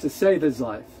desires to save his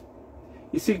life.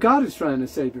 You see, God is trying to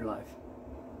save your life.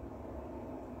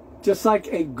 Just like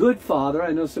a good father.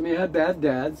 I know some of you had bad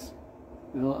dads.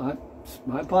 You know,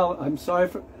 I'm sorry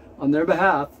on their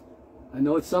behalf. I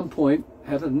know at some point,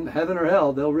 heaven or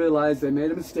hell, they'll realize they made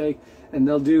a mistake, and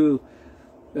they'll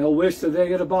wish that they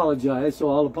could apologize. So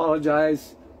I'll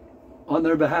apologize on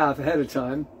their behalf ahead of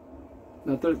time.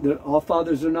 Not that all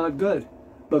fathers are not good,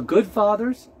 but good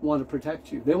fathers want to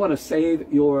protect you. They want to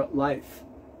save your life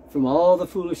from all the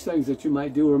foolish things that you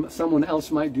might do or someone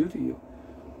else might do to you.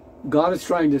 God is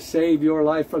trying to save your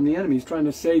life from the enemy. He's trying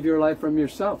to save your life from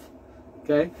yourself.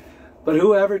 Okay? But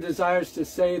whoever desires to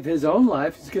save his own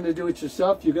life is going to do it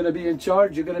yourself. You're going to be in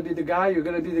charge. You're going to be the guy. You're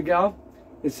going to be the gal.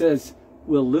 It says,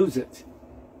 we'll lose it.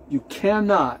 You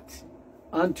cannot,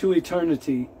 unto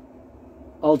eternity,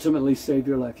 ultimately save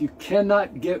your life. You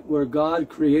cannot get where God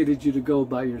created you to go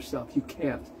by yourself. You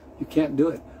can't. You can't do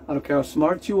it. I don't care how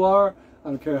smart you are. I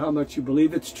don't care how much you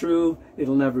believe it's true.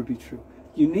 It'll never be true.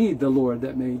 You need the Lord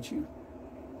that made you.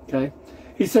 Okay?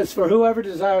 He says, for whoever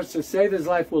desires to save his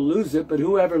life will lose it, but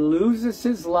whoever loses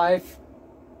his life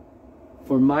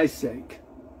for my sake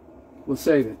will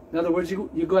save it. In other words,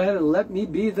 you go ahead and let me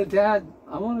be the dad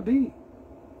I want to be.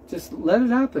 Just let it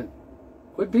happen.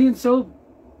 Quit being so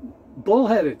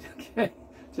bullheaded. Okay?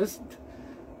 Just,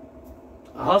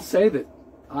 I'll save it.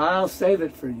 I'll save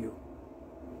it for you.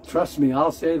 Trust me,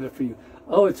 I'll save it for you.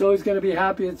 Oh, it's always going to be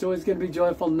happy. It's always going to be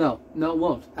joyful. No, it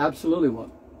won't. Absolutely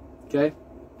won't. Okay?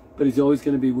 But he's always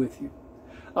going to be with you.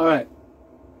 All right.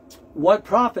 What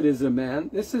profit is a man?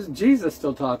 This is Jesus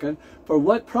still talking. For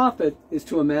what profit is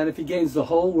to a man if he gains the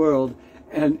whole world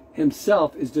and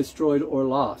himself is destroyed or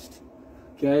lost?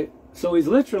 Okay? So he's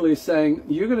literally saying,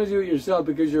 you're going to do it yourself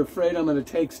because you're afraid I'm going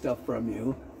to take stuff from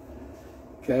you.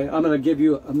 Okay, I'm going to give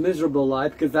you a miserable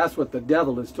life because that's what the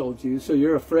devil has told you. So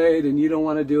you're afraid and you don't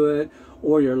want to do it,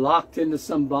 or you're locked into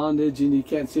some bondage and you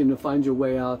can't seem to find your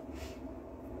way out.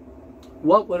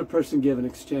 What would a person give in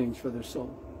exchange for their soul?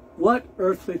 What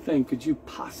earthly thing could you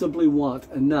possibly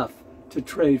want enough to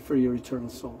trade for your eternal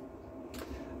soul?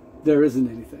 There isn't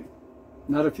anything.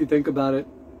 Not if you think about it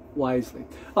wisely.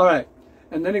 All right.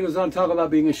 And then he goes on to talk about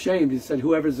being ashamed. He said,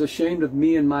 whoever is ashamed of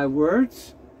me and my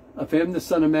words, of him the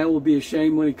Son of Man will be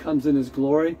ashamed when he comes in his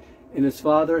glory, in his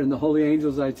Father, and the holy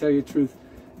angels, I tell you the truth.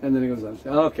 And then he goes on to say,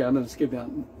 okay, I'm going to skip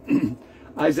down.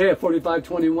 Isaiah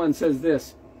 45:21 says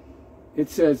this. It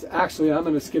says, actually, I'm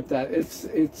going to skip that.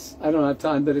 I don't have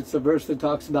time, but it's a verse that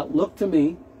talks about, look to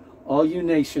me, all you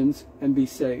nations, and be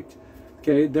saved.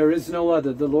 Okay, there is no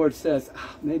other. The Lord says,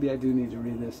 maybe I do need to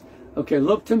read this. Okay,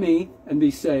 look to me and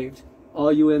be saved,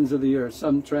 all you ends of the earth.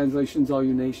 Some translations, all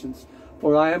you nations.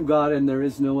 For I am God and there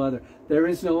is no other. There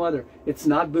is no other. It's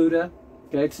not Buddha.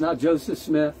 Okay, it's not Joseph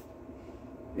Smith.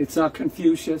 It's not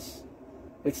Confucius.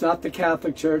 It's not the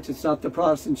Catholic Church. It's not the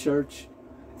Protestant Church.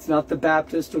 It's not the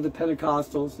Baptist or the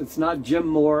Pentecostals. It's not Jim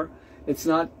Moore. It's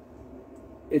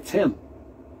him.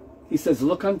 He says,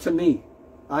 look unto me.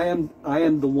 I am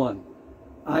the one.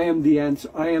 I am the answer.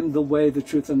 I am the way, the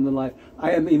truth, and the life.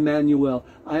 I am Emmanuel.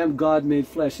 I am God made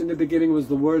flesh. In the beginning was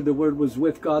the Word. The Word was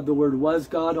with God. The Word was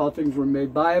God. All things were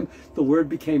made by him. The Word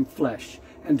became flesh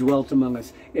and dwelt among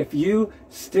us. If you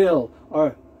still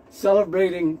are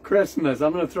celebrating Christmas,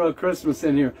 I'm going to throw a Christmas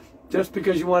in here, just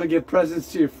because you want to give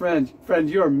presents to your friend,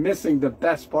 you are missing the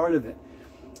best part of it.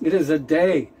 It is a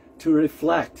day to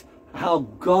reflect how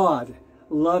God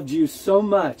loved you so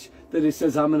much that he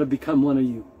says, I'm going to become one of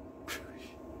you.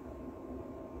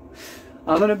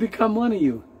 I'm going to become one of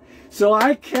you. So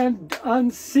I can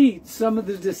unseat some of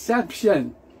the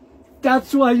deception.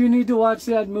 That's why you need to watch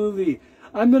that movie.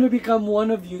 I'm going to become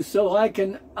one of you so I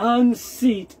can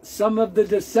unseat some of the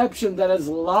deception that has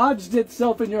lodged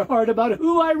itself in your heart about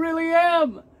who I really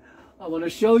am. I want to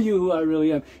show you who I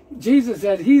really am. Jesus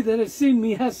said, he that has seen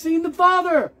me has seen the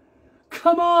Father.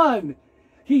 Come on.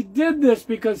 He did this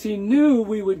because he knew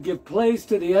we would give place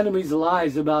to the enemy's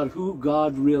lies about who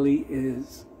God really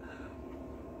is.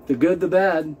 The good, the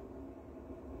bad,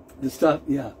 the stuff,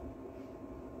 yeah.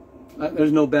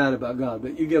 There's no bad about God,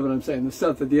 but you get what I'm saying. The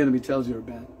stuff that the enemy tells you are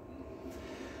bad.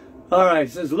 All right,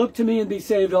 it says, look to me and be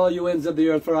saved, all you ends of the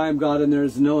earth, for I am God and there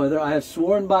is no other. I have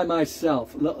sworn by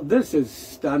myself. This is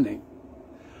stunning.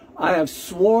 I have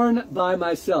sworn by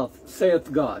myself,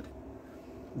 saith God.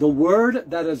 The word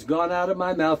that has gone out of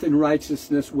my mouth in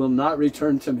righteousness will not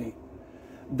return to me.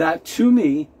 That to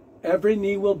me every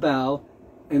knee will bow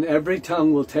and every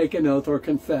tongue will take an oath or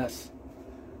confess.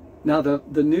 Now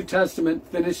the New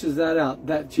Testament finishes that out,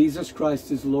 that Jesus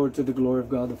Christ is Lord to the glory of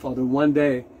God the Father. One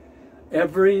day,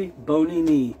 every bony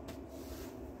knee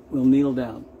will kneel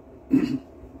down.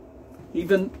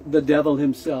 Even the devil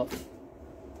himself.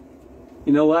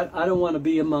 You know what? I don't want to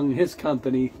be among his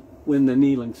company when the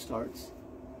kneeling starts.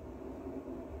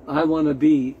 I want to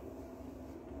be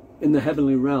in the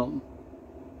heavenly realm.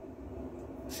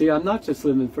 See, I'm not just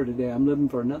living for today, I'm living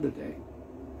for another day.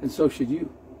 And so should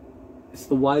you. It's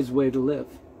the wise way to live.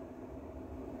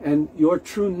 And your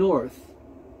true north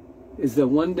is that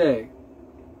one day,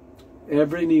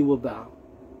 every knee will bow.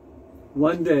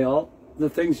 One day, all the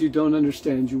things you don't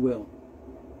understand, you will.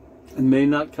 It may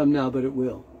not come now, but it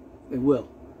will. It will.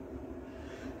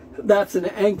 That's an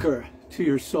anchor to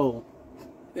your soul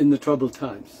in the troubled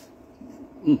times.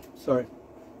 Sorry.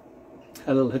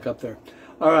 Had a little hiccup there.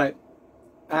 All right.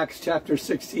 Acts chapter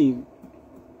 16.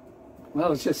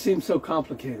 Well, it just seems so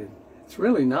complicated. It's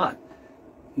really not.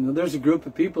 You know, there's a group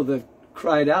of people that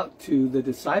cried out to the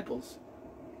disciples.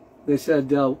 They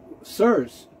said,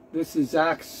 sirs, this is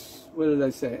Acts, what did I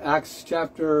say? Acts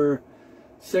chapter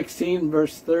 16,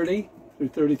 verse 30 through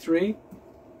 33.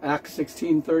 Acts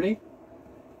 16:30.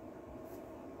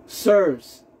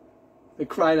 Sirs, they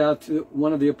cried out to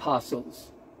one of the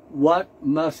apostles, what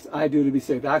must I do to be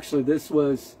saved? Actually, this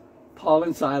was Paul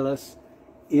and Silas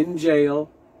in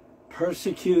jail,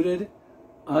 persecuted,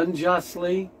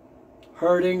 unjustly,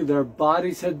 hurting. Their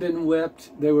bodies had been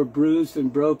whipped. They were bruised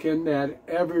and broken. They had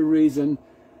every reason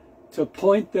to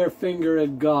point their finger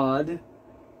at God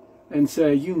and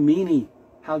say, you meanie,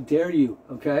 how dare you,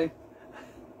 okay?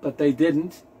 But they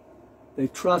didn't. They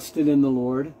trusted in the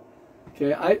Lord.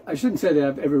 Okay, I shouldn't say they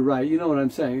have every right. You know what I'm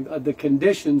saying. The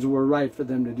conditions were right for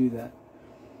them to do that.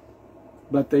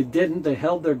 But they didn't. They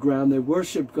held their ground. They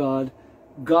worshiped God.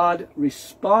 God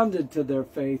responded to their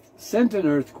faith, sent an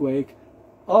earthquake.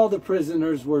 All the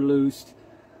prisoners were loosed.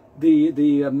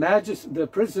 the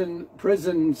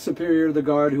prison superior, the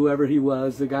guard, whoever he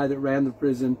was, the guy that ran the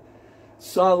prison,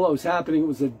 saw what was happening. It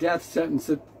was a death sentence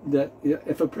that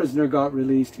if a prisoner got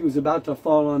released, he was about to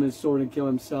fall on his sword and kill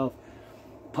himself.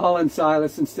 Paul and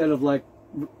Silas, instead of like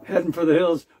heading for the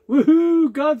hills,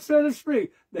 woohoo, God set us free,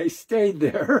 they stayed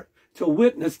there to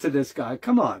witness to this guy.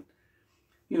 Come on.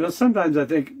 You know, sometimes I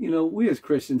think, you know, we as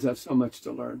Christians have so much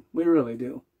to learn. We really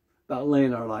do, about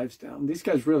laying our lives down. These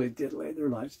guys really did lay their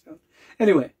lives down.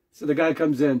 Anyway, so the guy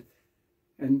comes in,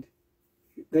 and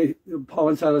Paul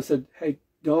and Silas said, hey,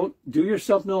 don't do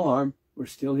yourself no harm. We're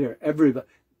still here. Everybody.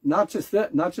 Not just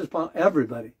Paul,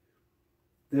 everybody.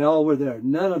 They all were there.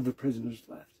 None of the prisoners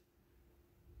left.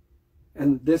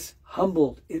 And this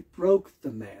humbled, it broke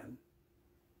the man.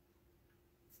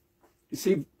 You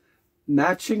see,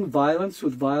 matching violence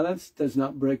with violence does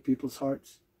not break people's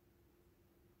hearts.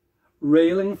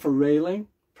 Railing for railing,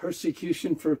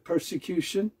 persecution for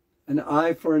persecution, an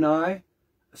eye for an eye,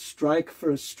 a strike for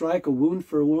a strike, a wound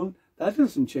for a wound, that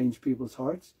doesn't change people's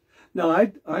hearts. Now,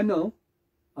 I know,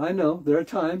 there are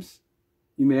times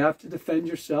you may have to defend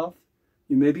yourself.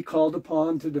 You may be called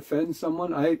upon to defend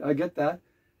someone. I get that.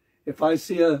 If I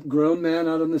see a grown man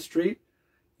out on the street,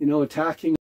 you know,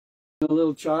 attacking a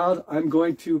little child, I'm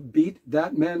going to beat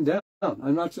that man down.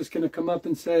 I'm not just going to come up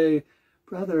and say,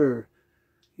 brother,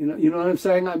 you know what I'm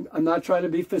saying? I'm not trying to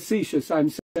be facetious.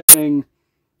 I'm saying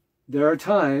there are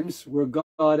times where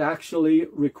God actually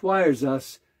requires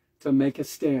us to make a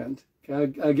stand.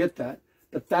 Okay, I get that.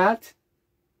 But that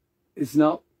is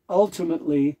not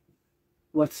ultimately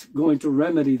what's going to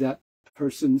remedy that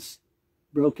person's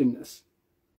brokenness.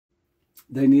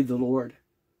 They need the Lord.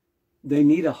 They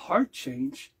need a heart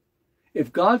change.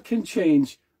 If God can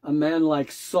change a man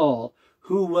like Saul,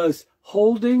 who was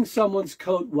holding someone's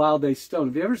coat while they stoned.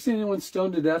 Have you ever seen anyone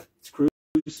stoned to death? It's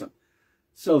gruesome.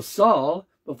 So Saul,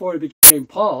 before he became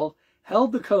Paul,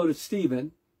 held the coat of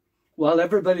Stephen while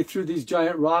everybody threw these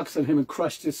giant rocks at him and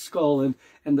crushed his skull, and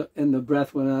the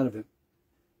breath went out of him.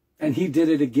 And he did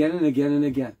it again and again and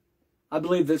again. I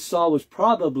believe that Saul was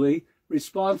probably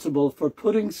responsible for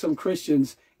putting some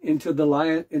Christians into the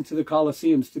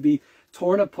Colosseums to be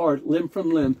torn apart limb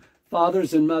from limb,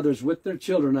 fathers and mothers with their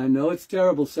children. I know it's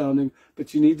terrible sounding,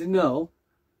 but you need to know,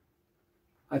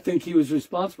 I think he was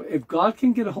responsible. If God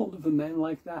can get a hold of a man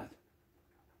like that,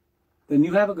 then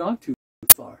you haven't gone too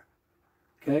far.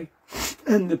 Okay?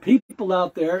 And the people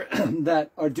out there that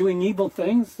are doing evil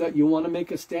things that you want to make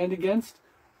a stand against,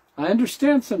 I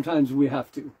understand sometimes we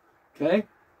have to. Okay?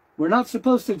 We're not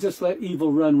supposed to just let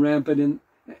evil run rampant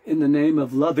in the name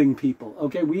of loving people.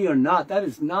 Okay? We are not. That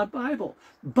is not Bible.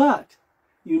 But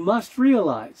you must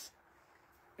realize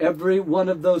every one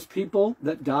of those people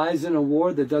that dies in a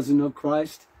war that doesn't know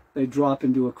Christ, they drop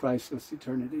into a Christless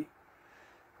eternity.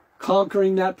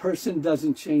 Conquering that person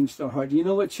doesn't change their heart. You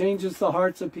know what changes the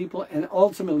hearts of people? And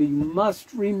ultimately, you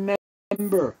must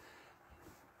remember,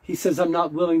 he says, I'm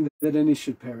not willing that any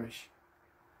should perish.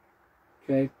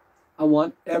 Okay? I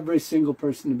want every single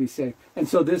person to be saved. And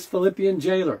so this Philippian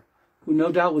jailer, who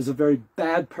no doubt was a very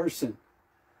bad person,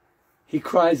 he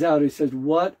cries out, he says,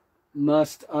 what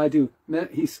must I do?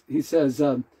 He says,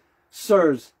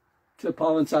 sirs, to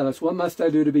Paul and Silas, what must I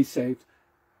do to be saved?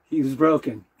 He was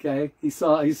broken, okay? He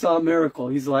saw a miracle.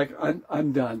 He's like,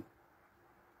 I'm done,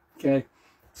 okay?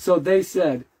 So they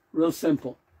said, real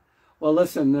simple, well,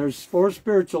 listen, there's 4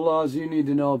 spiritual laws you need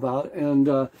to know about, and,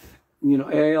 you know,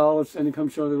 A, all of sin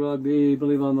comes short of the will, B,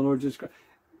 believe on the Lord Jesus Christ.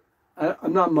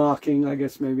 I'm not mocking, I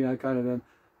guess maybe I kind of am.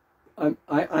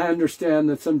 I understand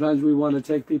that sometimes we want to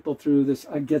take people through this.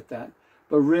 I get that.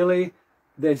 But really,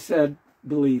 they said,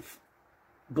 believe.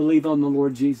 Believe on the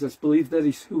Lord Jesus. Believe that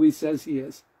he's who he says he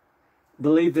is.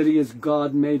 Believe that he is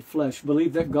God made flesh.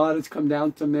 Believe that God has come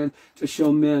down to men to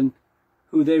show men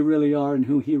who they really are and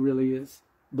who he really is.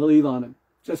 Believe on him.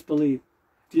 Just believe.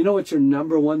 Do you know what your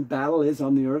number one battle is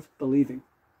on the earth? Believing.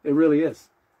 It really is.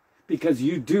 Because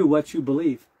you do what you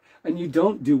believe. And you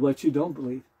don't do what you don't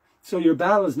believe. So your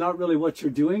battle is not really what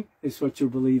you're doing, it's what you're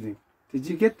believing. Did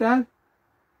you get that?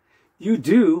 You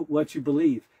do what you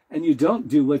believe, and you don't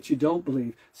do what you don't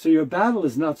believe. So your battle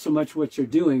is not so much what you're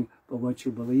doing, but what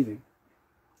you're believing.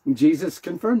 And Jesus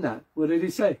confirmed that. What did he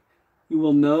say? You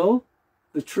will know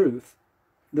the truth.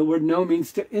 The word know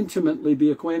means to intimately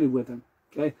be acquainted with him.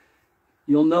 Okay?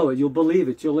 You'll know it, you'll believe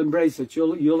it, you'll embrace it,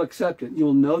 you'll accept it.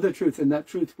 You'll know the truth, and that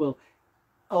truth will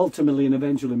ultimately and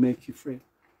eventually make you free.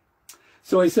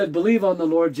 So he said, believe on the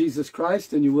Lord Jesus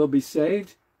Christ and you will be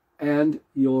saved, and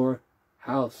your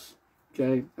house.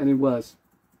 Okay, and it was.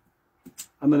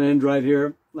 I'm going to end right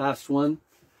here. Last one.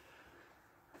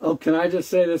 Oh, can I just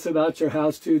say this about your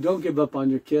house too? Don't give up on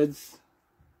your kids.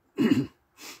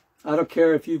 I don't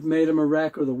care if you've made them a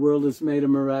wreck or the world has made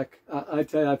them a wreck. I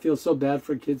tell you, I feel so bad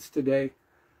for kids today.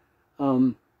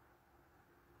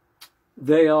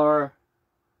 They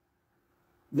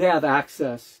have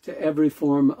access to every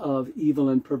form of evil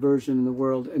and perversion in the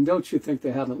world. And don't you think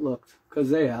they haven't looked, because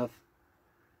they have.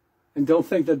 And don't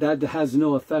think that that has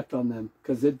no effect on them,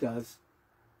 because it does.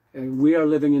 And we are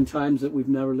living in times that we've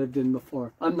never lived in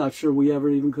before. I'm not sure we ever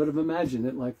even could have imagined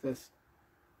it like this.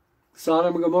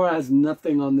 Sodom and Gomorrah has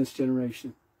nothing on this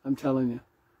generation, I'm telling you.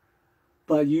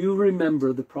 But you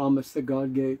remember the promise that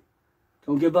God gave.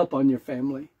 Don't give up on your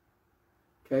family.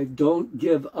 Okay, don't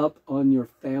give up on your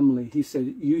family. He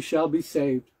said, you shall be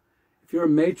saved. If you're a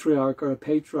matriarch or a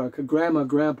patriarch, a grandma,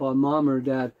 grandpa, mom, or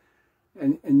dad,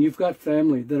 and you've got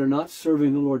family that are not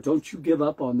serving the Lord, don't you give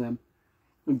up on them.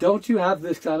 And don't you have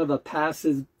this kind of a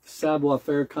passive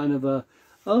savoir-faire kind of a,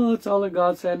 oh, it's all in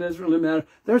God's hand, it doesn't really matter.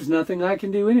 There's nothing I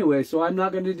can do anyway, so I'm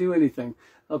not going to do anything.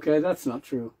 Okay, that's not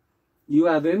true. You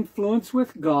have influence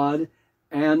with God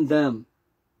and them.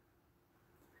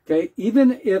 Okay,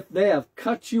 even if they have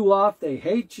cut you off, they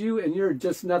hate you, and you're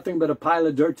just nothing but a pile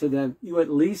of dirt to them, you at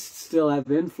least still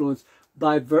have influence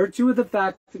by virtue of the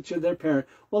fact that you're their parent.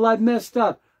 Well, I've messed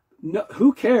up. No,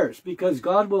 who cares? Because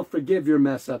God will forgive your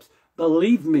mess ups.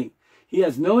 Believe me, He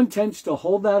has no intention to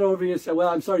hold that over you and say, well,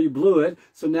 I'm sorry you blew it,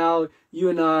 so now you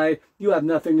have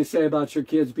nothing to say about your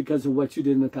kids because of what you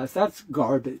did in the past. That's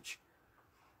garbage.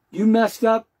 You messed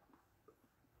up?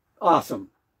 Awesome.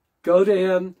 Go to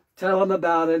Him, tell Him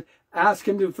about it, ask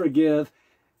Him to forgive.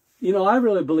 You know, I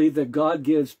really believe that God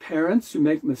gives parents who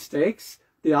make mistakes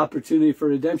the opportunity for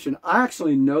redemption. I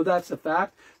actually know that's a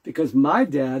fact because my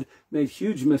dad made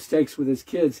huge mistakes with his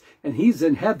kids, and he's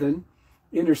in heaven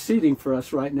interceding for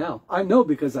us right now. I know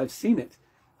because I've seen it.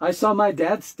 I saw my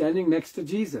dad standing next to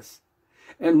Jesus.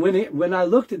 And when I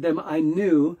looked at them, I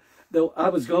knew that I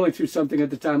was going through something at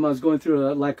the time. I was going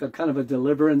through like a kind of a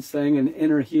deliverance thing, an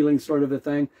inner healing sort of a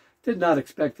thing. Did not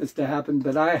expect this to happen,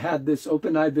 but I had this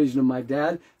open-eyed vision of my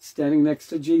dad standing next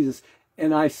to Jesus.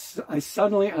 And I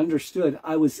suddenly understood.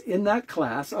 I was in that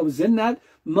class. I was in that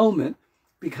moment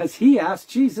because he asked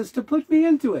Jesus to put me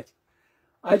into it.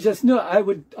 I just knew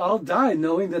I'll die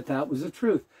knowing that that was the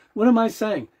truth. What am I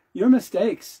saying? Your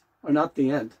mistakes are not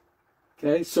the end.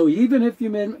 Okay? So even if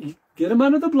you get them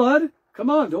under the blood,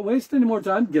 come on, don't waste any more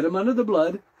time. Get them under the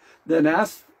blood. Then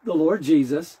ask the Lord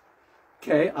Jesus.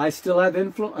 Okay, I still have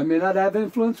influence. I may not have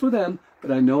influence with them,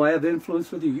 but I know I have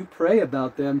influence with you. You pray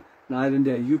about them night and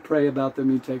day. You pray about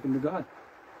them, you take them to God.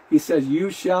 He says,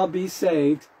 you shall be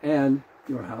saved and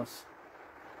your house.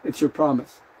 It's your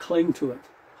promise. Cling to it.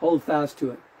 Hold fast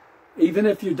to it. Even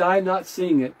if you die not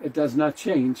seeing it, it does not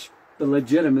change the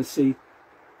legitimacy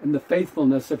and the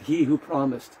faithfulness of He who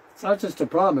promised. It's not just a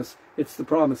promise, it's the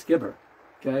promise giver.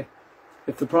 Okay?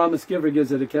 If the promise giver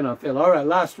gives it, it cannot fail. All right,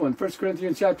 last one. 1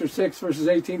 Corinthians chapter 6, verses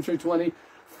 18 through 20.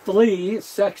 Flee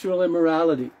sexual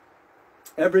immorality.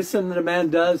 Every sin that a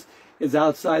man does is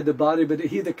outside the body, but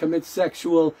he that commits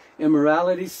sexual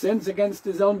immorality sins against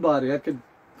his own body. I could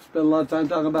spend a lot of time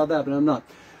talking about that, but I'm not.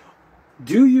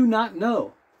 Do you not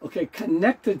know? Okay,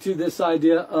 connected to this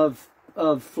idea of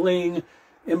fleeing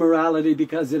immorality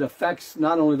because it affects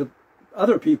not only the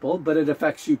other people, but it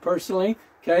affects you personally,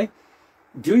 okay?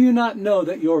 Do you not know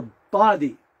that your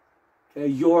body, okay,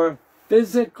 your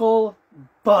physical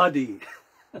body,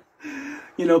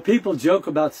 you know, people joke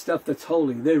about stuff that's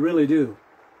holy. They really do.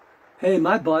 Hey,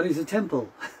 my body's a temple.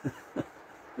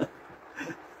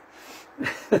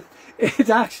 It's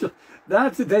actually,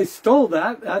 they stole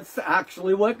that. That's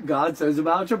actually what God says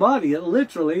about your body. It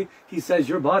literally, He says,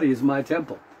 your body is my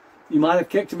temple. You might have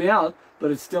kicked me out, but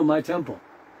it's still my temple.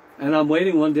 And I'm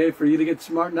waiting one day for you to get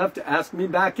smart enough to ask me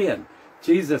back in.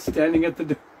 Jesus standing at the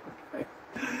door. Okay.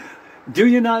 Do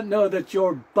you not know that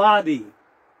your body,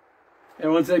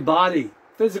 everyone say body,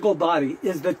 physical body,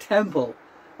 is the temple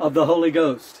of the Holy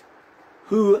Ghost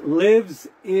who lives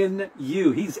in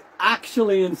you? He's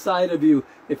actually inside of you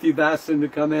if you've asked Him to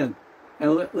come in.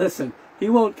 And listen, He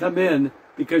won't come in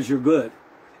because you're good.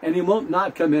 And He won't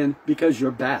not come in because you're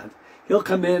bad. He'll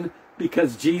come in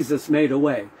because Jesus made a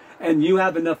way. And you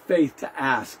have enough faith to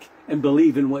ask and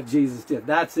believe in what Jesus did.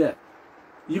 That's it.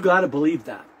 You got to believe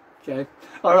that, okay?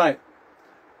 All right.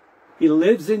 He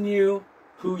lives in you,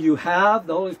 who you have,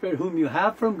 the Holy Spirit, whom you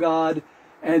have from God,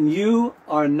 and you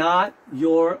are not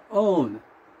your own,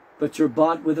 but you're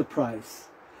bought with a price.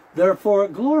 Therefore,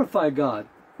 glorify God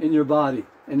in your body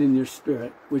and in your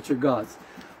spirit, which are God's.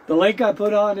 The link I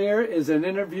put on here is an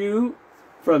interview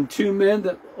from two men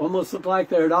that almost look like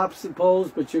they're at opposite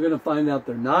poles, but you're going to find out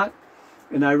they're not.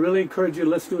 And I really encourage you to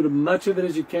listen to as much of it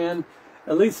as you can.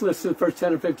 at least listen to the first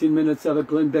 10 or 15 minutes of it.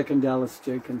 Glenn Beck and Dallas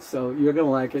Jenkins. So you're going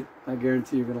to like it. I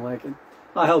guarantee you're going to like it.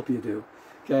 I hope you do.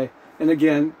 Okay. And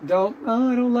again, I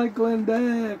don't like Glenn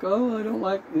Beck. Oh, I don't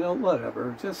like,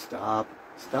 whatever. Just stop.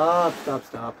 Stop.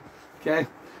 Okay.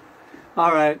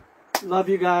 All right. Love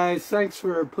you guys. Thanks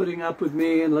for putting up with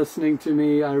me and listening to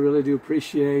me. I really do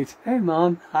appreciate. Hey,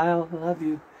 Mom. I love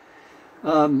you.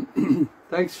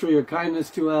 Thanks for your kindness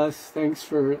to us. Thanks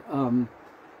for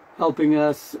helping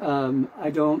us.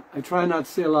 I try not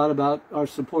to say a lot about our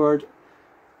support,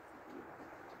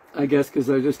 I guess, because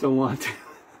I just don't want to.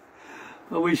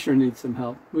 But we sure need some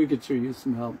help. We could sure use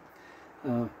some help.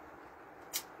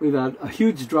 We've had a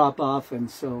huge drop-off,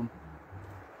 and so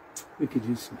we could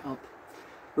use some help.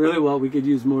 Really, what we could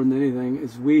use more than anything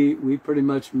is we pretty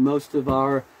much, most of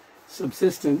our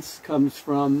subsistence comes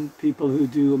from people who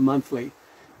do monthly.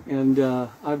 And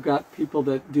I've got people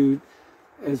that do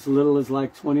as little as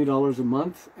like $20 a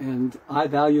month, and I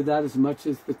value that as much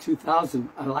as the $2,000.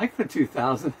 I like the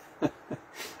 $2,000.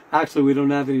 Actually, we don't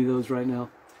have any of those right now.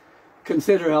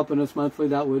 Consider helping us monthly.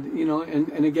 That would,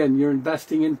 and again, you're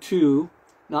investing into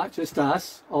not just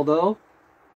us, although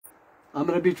I'm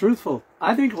going to be truthful.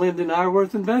 I think Linda and I are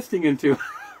worth investing into.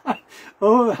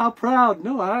 Oh, how proud.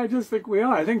 No, I just think we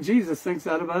are. I think Jesus thinks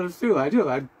that about us too. I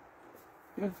do.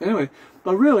 Anyway,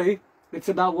 but really, it's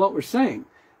about what we're saying.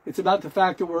 It's about the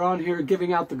fact that we're on here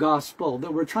giving out the gospel,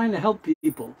 that we're trying to help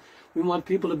people. We want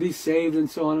people to be saved and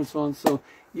so on and so on. So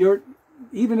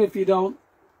even if you don't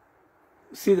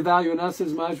see the value in us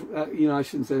as much, I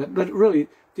shouldn't say that, but really,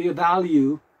 do you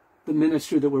value the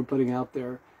ministry that we're putting out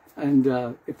there? And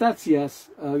if that's yes,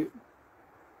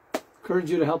 encourage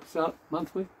you to help us out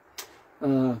monthly.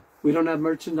 We don't have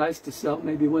merchandise to sell.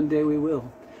 Maybe one day we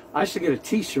will. I should get a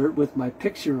t-shirt with my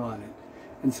picture on it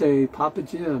and say Papa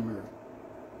Jim or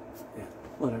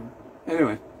whatever.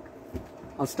 Anyway,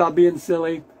 I'll stop being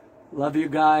silly. Love you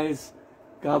guys.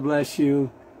 God bless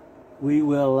you. We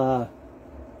will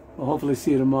we'll hopefully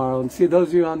see you tomorrow. And see those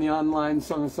of you on the online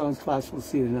Song of Songs class, we'll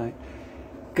see you tonight.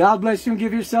 God bless you, and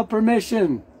give yourself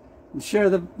permission and share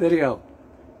the video.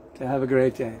 To have a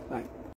great day. Bye.